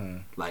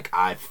sad. Like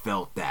I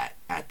felt that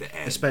at the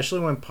end,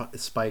 especially when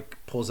Spike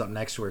pulls up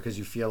next to her, because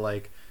you feel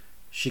like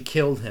she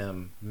killed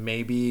him.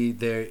 Maybe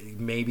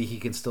he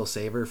can still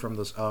save her from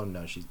those. Oh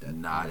no, she's dead.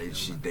 Nah, they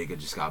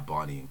just got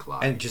Bonnie and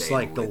Clyde, and just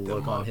like the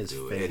look on his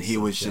face, and he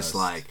was just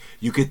like,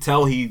 you could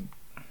tell he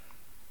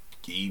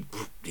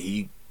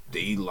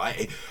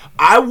like.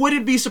 I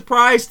wouldn't be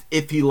surprised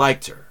if he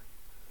liked her.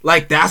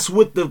 Like that's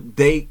what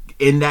they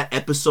in that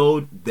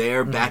episode,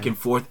 their back and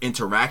forth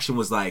interaction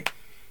was like.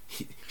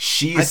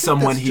 She is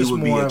someone he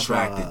would be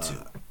attracted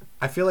to.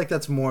 I feel like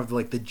that's more of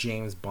like the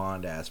James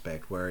Bond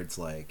aspect, where it's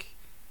like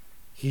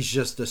he's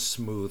just a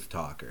smooth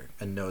talker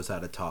and knows how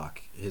to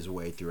talk his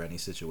way through any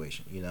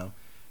situation, you know?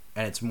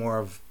 And it's more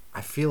of,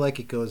 I feel like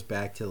it goes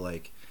back to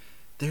like,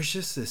 there's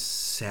just this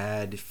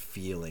sad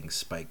feeling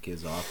Spike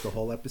gives off the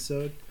whole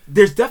episode.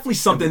 There's definitely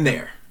something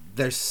there.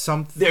 There's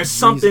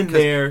something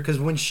there. Because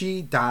when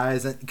she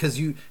dies, because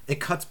it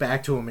cuts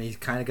back to him and he's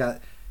kind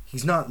of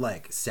he's not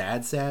like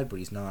sad, but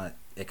he's not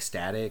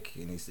ecstatic,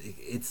 and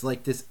it's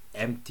like this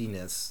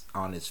emptiness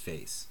on his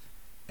face,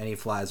 and he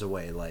flies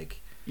away,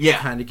 like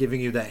kind of giving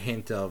you that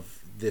hint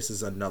of this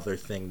is another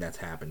thing that's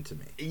happened to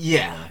me.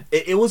 Yeah, you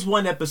know? It was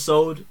one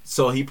episode,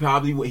 so he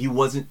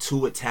wasn't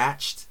too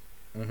attached.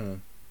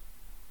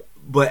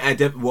 But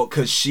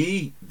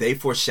because they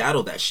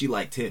foreshadowed that she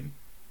liked him,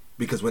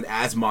 because when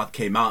Azimuth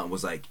came out and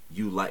was like,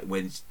 you like,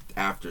 when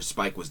after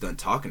Spike was done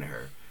talking to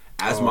her,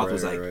 Azimuth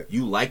was like,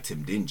 you liked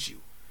him, didn't you?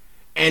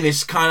 And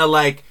it's kind of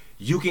like,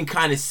 you can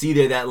kind of see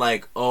there that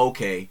like, oh,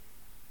 okay,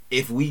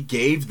 if we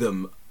gave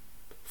them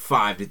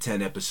 5 to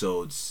 10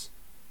 episodes,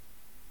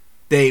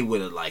 they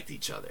would have liked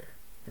each other.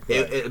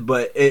 Right.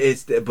 But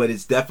it's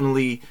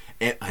definitely,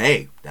 and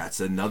hey, that's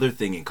another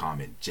thing in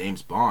common.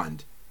 James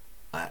Bond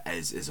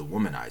is a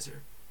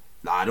womanizer.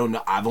 I don't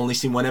know. I've only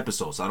seen one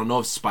episode, so I don't know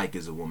if Spike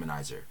is a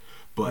womanizer.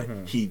 But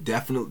he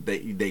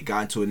definitely, they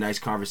got into a nice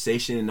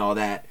conversation and all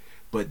that.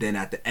 But then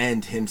at the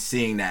end, him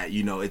seeing that,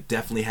 you know, it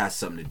definitely has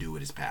something to do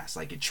with his past.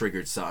 Like it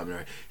triggered something.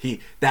 Or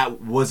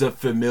that was a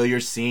familiar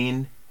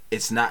scene.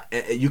 It's not.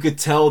 You could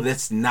tell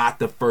that's not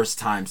the first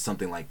time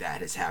something like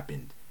that has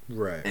happened.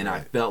 Right. And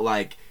I felt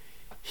like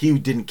he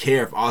didn't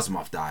care if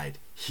Azimuth died.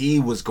 He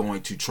was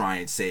going to try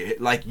and save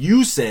it. Like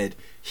you said,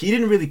 he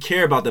didn't really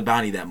care about the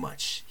bounty that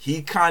much.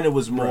 He kind of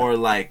was more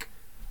like,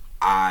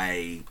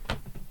 I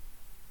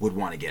would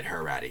want to get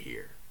her out of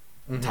here,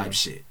 type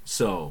shit.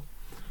 So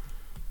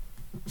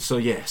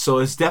yeah, so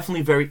it's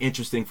definitely very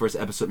interesting first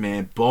episode,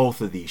 man. Both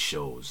of these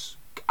shows,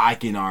 I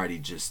can already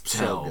just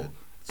tell,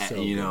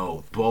 you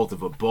know, both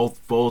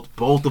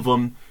of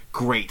them,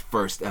 great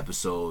first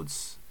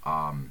episodes.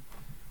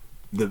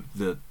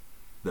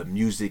 The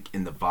music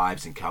and the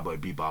vibes in Cowboy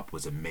Bebop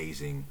was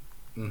amazing.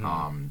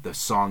 The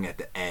song at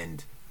the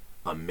end,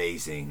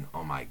 amazing.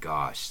 Oh my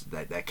gosh,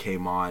 that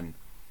came on,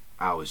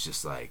 I was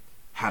just like,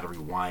 had to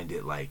rewind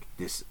it. Like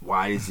this,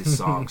 why is this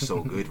song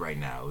so good right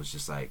now? It was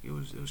just like it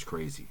was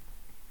crazy.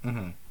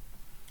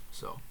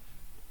 So,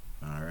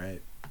 all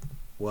right.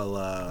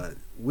 Well,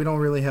 we don't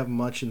really have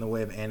much in the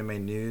way of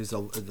anime news.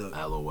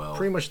 LOL.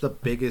 Pretty much the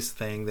biggest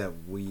thing that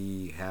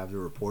we have to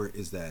report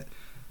is that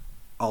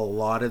a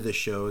lot of the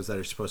shows that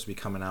are supposed to be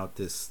coming out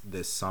this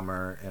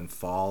summer and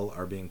fall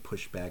are being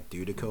pushed back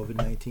due to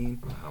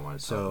COVID-19. I don't want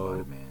to talk about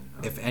it, man.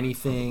 If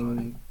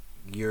anything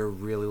you're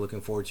really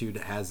looking forward to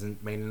that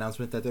hasn't made an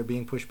announcement that they're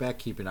being pushed back,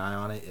 keep an eye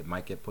on it. It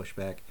might get pushed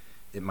back.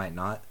 It might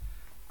not.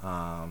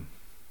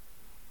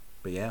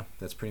 But yeah,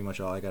 that's pretty much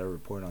all I got to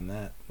report on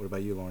that. What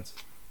about you, Lawrence?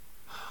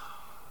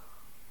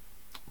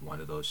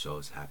 One of those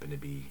shows happened to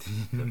be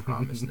The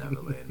Promised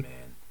Neverland,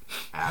 man.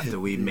 After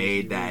we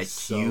made that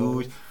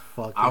huge...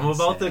 I'm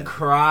about to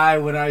cry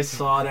when I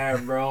saw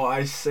that, bro.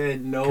 I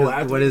said no.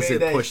 What is it?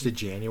 Pushed to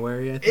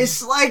January? I think?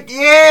 It's like,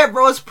 yeah,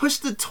 bro. It's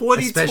pushed to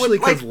 2020. Especially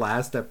because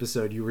last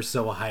episode you were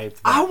so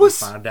hyped that you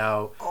found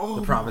out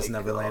The Promised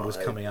Neverland was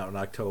coming out in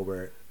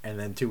October, and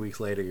then 2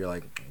 weeks later you're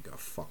like, I got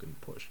fucking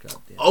pushed.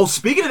 Goddamn. Oh,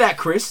 speaking of that,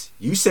 Chris,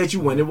 you said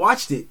you went and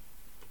watched it.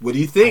 What do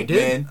you think, I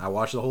did. man? I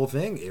watched the whole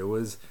thing. It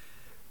was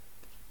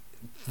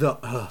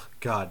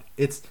God.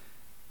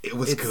 It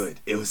was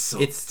good. It was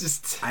so. It's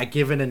just. I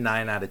give it a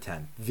 9 out of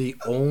 10.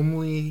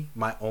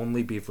 My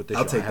only beef with the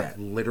show. I have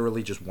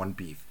literally just one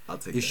beef. I'll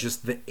take it's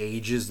just the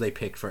ages they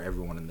picked for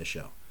everyone in the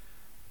show.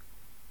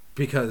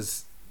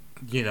 Because,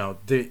 you know,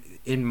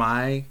 in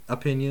my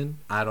opinion,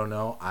 I don't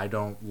know. I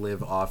don't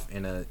live off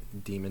in a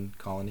demon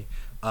colony.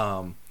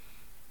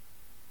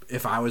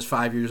 If I was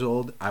 5 years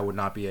old, I would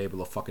not be able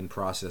to fucking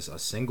process a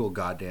single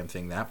goddamn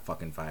thing that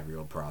fucking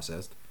 5-year-old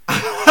processed.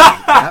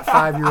 That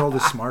 5-year-old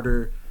is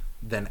smarter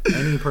than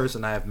any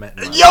person I have met in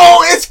my life. Yo,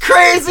 it's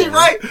crazy,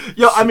 right?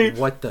 Yo, I mean,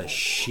 what the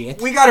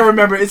shit? We gotta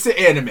remember it's an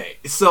anime,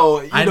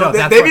 so I know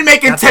they be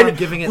making 10.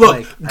 Giving it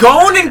look,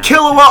 Gon and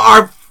Killua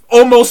are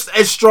almost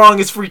as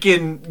strong as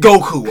freaking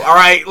Goku. All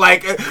right,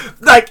 like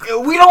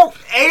we don't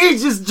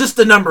age is just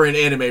a number in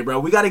anime, bro.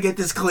 We got to get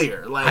this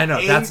clear. Like I know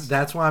age,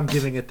 that's why I'm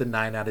giving it the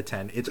 9 out of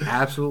 10. It's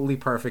absolutely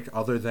perfect.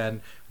 Other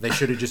than they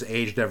should have just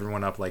aged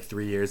everyone up like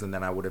 3 years, and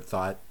then I would have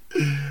thought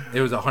it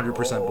was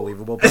 100%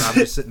 believable. But I'm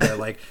just sitting there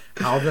like,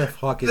 how the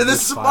fuck is the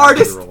this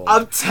smartest? 5-year-old?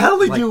 I'm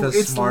telling like you, the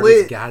it's smartest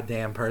lit.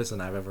 goddamn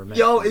person I've ever met.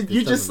 Yo, like,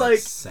 you just like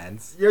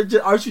sense.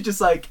 aren't you just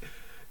like,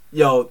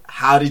 yo,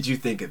 how did you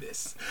think of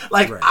this?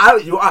 Like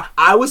Right.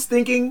 I was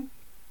thinking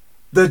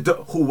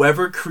the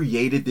whoever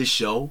created this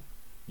show,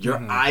 your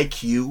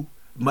IQ,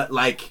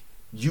 like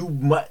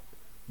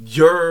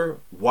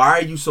why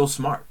are you so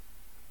smart?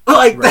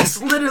 Like Right.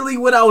 that's literally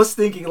what I was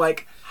thinking.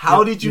 Like,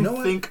 how did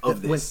you think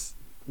of this?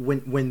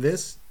 When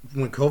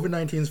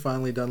COVID-19 is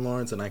finally done,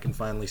 Lawrence, and I can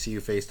finally see you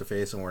face to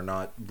face, and we're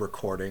not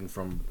recording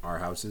from our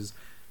houses,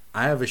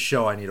 I have a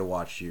show I need to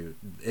watch you.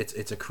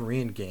 It's a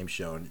Korean game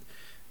show, and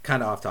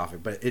kind of off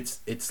topic, but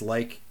it's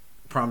like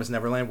Promise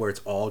Neverland, where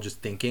it's all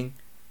just thinking,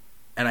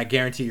 and I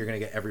guarantee you're gonna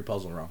get every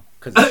puzzle wrong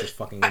because it's just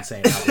fucking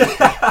insane.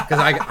 Because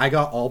I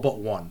got all but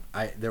one.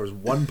 There was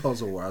one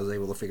puzzle where I was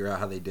able to figure out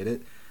how they did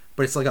it,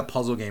 but it's like a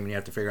puzzle game, and you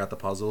have to figure out the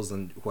puzzles,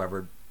 and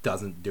whoever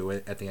doesn't do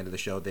it at the end of the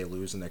show, they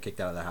lose and they're kicked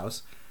out of the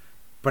house.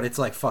 But it's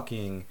like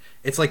fucking,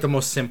 it's like the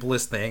most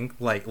simplest thing.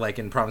 Like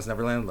in Promise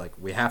Neverland, like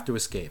we have to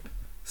escape.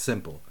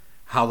 Simple.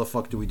 How the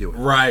fuck do we do it?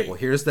 Right. Well,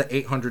 here's the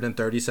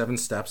 837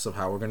 steps of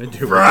how we're gonna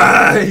do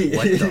right. it.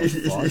 What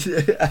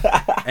the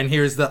fuck? And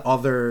here's the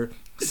other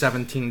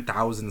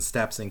 17,000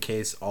 steps in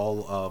case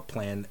all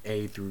plan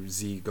A through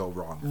Z go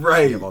wrong.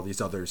 Right. We have all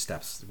these other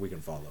steps we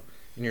can follow.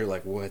 And you're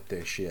like, what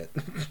the shit?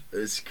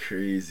 It's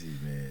crazy,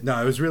 man. No,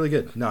 it was really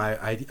good. No,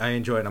 I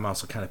enjoy it. I'm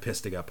also kind of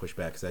pissed it got pushed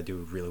back because I do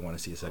really want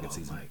to see a second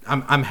season.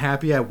 I'm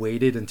happy I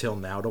waited until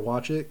now to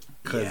watch it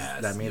because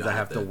that means I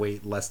have to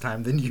wait less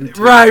time than you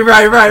do. Right. You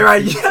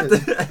have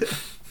to...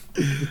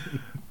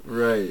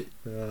 Right.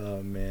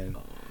 Oh, man.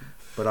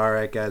 But all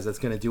right, guys, that's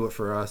going to do it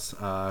for us.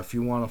 If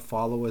you want to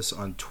follow us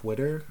on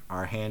Twitter,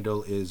 our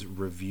handle is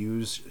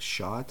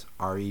reviewsshot,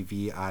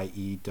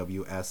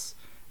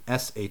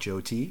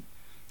 REVIEWSSHOT.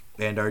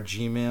 And our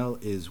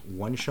Gmail is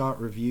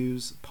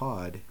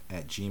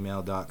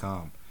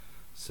oneshotreviewspod@gmail.com.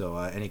 So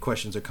any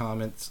questions or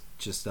comments,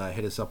 just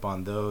hit us up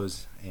on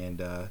those.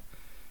 And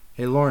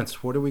hey,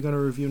 Lawrence, what are we going to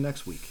review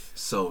next week?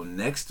 So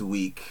next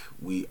week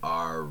we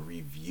are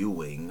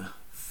reviewing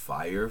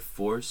Fire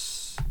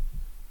Force.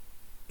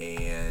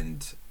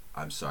 And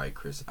I'm sorry,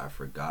 Chris, I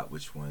forgot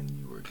which one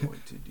you were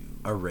going to do.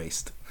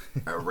 Erased.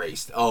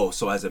 Oh,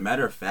 so as a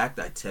matter of fact,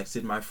 I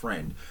texted my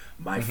friend.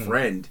 My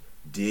friend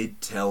did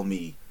tell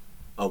me,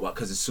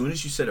 because as soon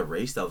as you said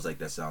Erased, I was like,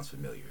 that sounds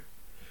familiar.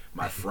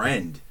 My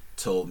friend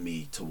told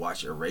me to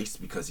watch Erased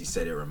because he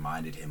said it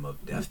reminded him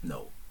of Death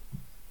Note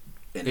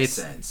in a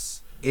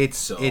sense.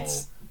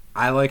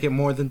 I like it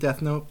more than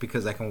Death Note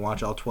because I can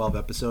watch all 12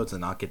 episodes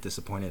and not get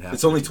disappointed.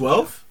 It's only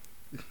 12?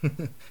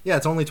 Yeah,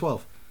 it's only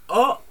 12.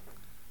 Oh,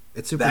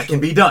 it's super that short. can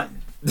be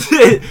done.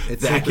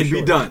 That can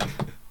be done.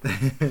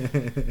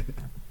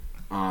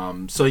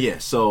 So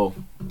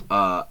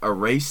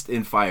Erased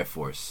in Fire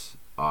Force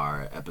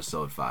are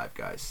episode 5,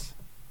 guys.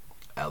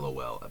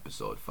 LOL,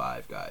 episode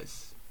 5,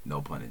 guys.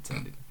 No pun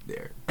intended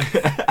there.